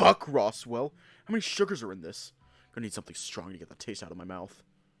fuck, Roswell? How many sugars are in this? Gonna need something strong to get the taste out of my mouth.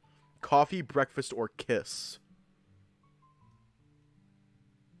 Coffee, breakfast, or kiss?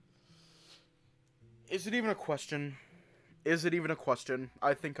 Is it even a question? Is it even a question?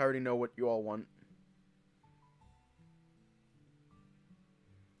 I think I already know what you all want.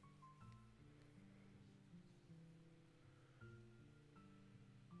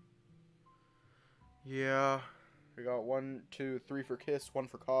 Yeah, we got 1, 2, 3 for kiss, 1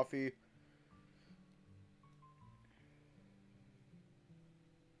 for coffee.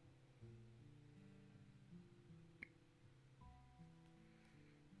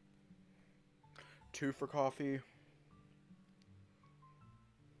 2 for coffee.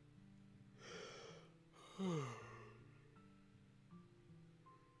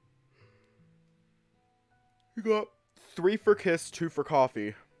 You got 3 for kiss, 2 for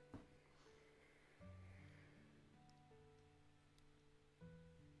coffee.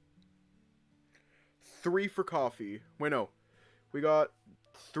 Three for coffee. Wait, no. We got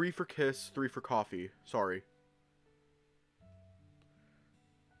 3 for kiss, 3 for coffee. Sorry.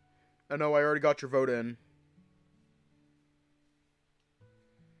 I know, I already got your vote in.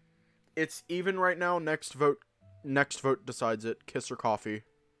 It's even right now. Next vote decides it. Kiss or coffee.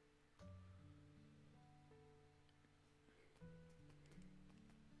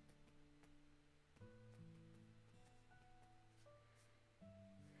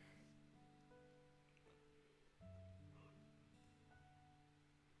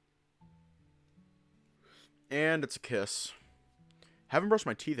 And it's a kiss. Haven't brushed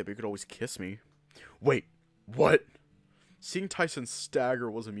my teeth yet, but you could always kiss me. Wait, what? Seeing Tyson stagger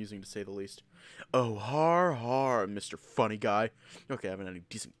was amusing to say the least. Oh, har har, Mr. Funny Guy. Okay, I haven't had any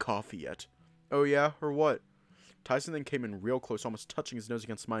decent coffee yet. Oh yeah, or what? Tyson then came in real close, almost touching his nose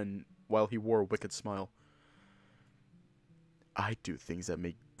against mine while he wore a wicked smile. I do things that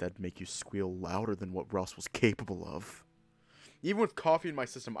make you squeal louder than what Ross was capable of. Even with coffee in my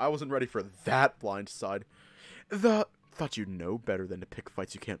system, I wasn't ready for that blind side. Thought you'd know better than to pick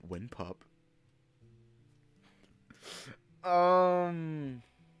fights you can't win, pup. I mean,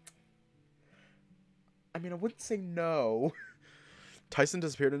 I wouldn't say no. Tyson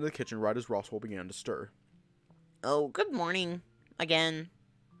disappeared into the kitchen right as Roswell began to stir. Oh, good morning. Again.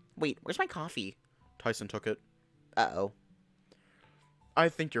 Wait, where's my coffee? Tyson took it. Uh-oh. I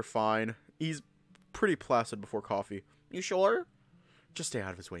think you're fine. He's pretty placid before coffee. You sure? Just stay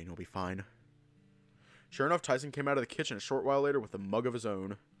out of his way and you'll be fine. Sure enough, Tyson came out of the kitchen a short while later with a mug of his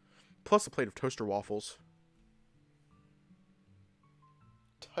own. Plus a plate of toaster waffles.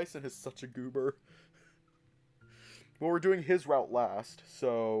 Tyson is such a goober. Well, we're doing his route last,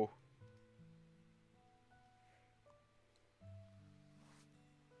 so...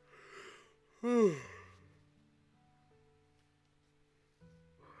 I need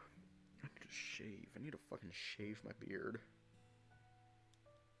to shave. I need to fucking shave my beard.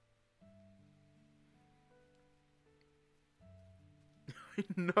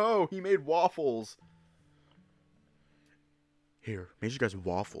 No, he made waffles. Here, made you guys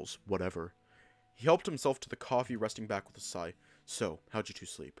waffles, whatever. He helped himself to the coffee, resting back with a sigh. So, how'd you two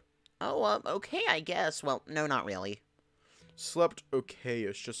sleep? Oh, okay, I guess. Well, no, not really. Slept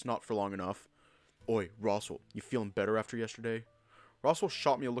okay-ish, just not for long enough. Oi, Roswell, you feeling better after yesterday? Roswell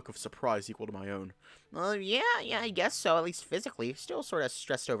shot me a look of surprise equal to my own. Yeah, I guess so, at least physically. Still sort of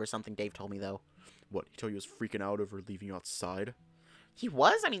stressed over something Dave told me, though. What, he told you he was freaking out over leaving you outside? He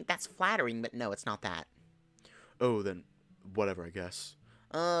was? I mean, that's flattering, but no, it's not that. Oh, then, whatever, I guess.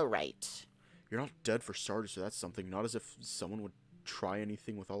 Right. You're not dead for starters, so that's something. Not as if someone would try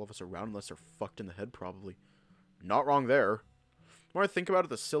anything with all of us around unless they're fucked in the head, probably. Not wrong there. The more I think about it,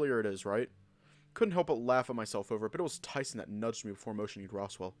 the sillier it is, right? Couldn't help but laugh at myself over it, but it was Tyson that nudged me before motioning to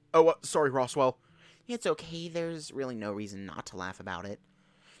Roswell. Oh, sorry, Roswell. It's okay, there's really no reason not to laugh about it.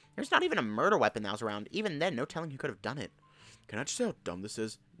 There's not even a murder weapon that was around. Even then, no telling who could have done it. Can I just say how dumb this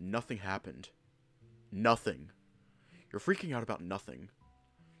is? Nothing happened. Nothing. You're freaking out about nothing.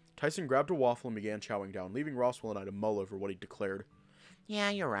 Tyson grabbed a waffle and began chowing down, leaving Roswell and I to mull over what he declared.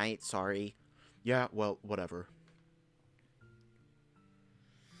 Yeah, you're right, sorry. Yeah, well, whatever.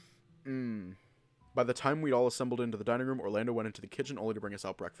 By the time we'd all assembled into the dining room, Orlando went into the kitchen only to bring us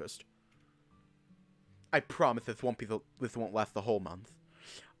out breakfast. I promise this won't last the whole month.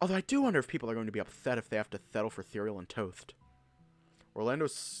 Although I do wonder if people are going to be upset if they have to settle for cereal and toast. Orlando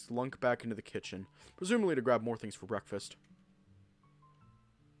slunk back into the kitchen, presumably to grab more things for breakfast.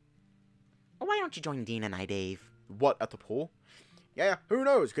 Why don't you join Dean and I, Dave? What, at the pool? Yeah, who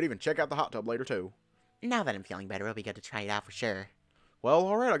knows? Could even check out the hot tub later, too. Now that I'm feeling better, it'll be good to try it out for sure. Well,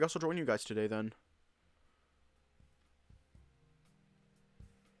 alright, I guess I'll join you guys today, then.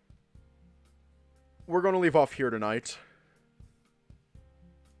 We're gonna leave off here tonight.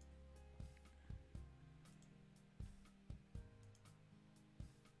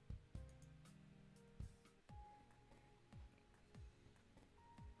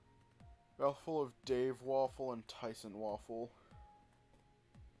 Mouthful of Dave waffle and Tyson waffle.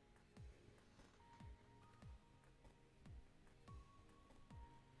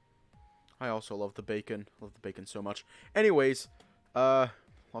 I also love the bacon. Love the bacon so much. Anyways,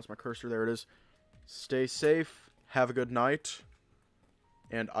 lost my cursor. There it is. Stay safe. Have a good night.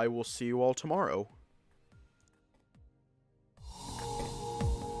 And I will see you all tomorrow.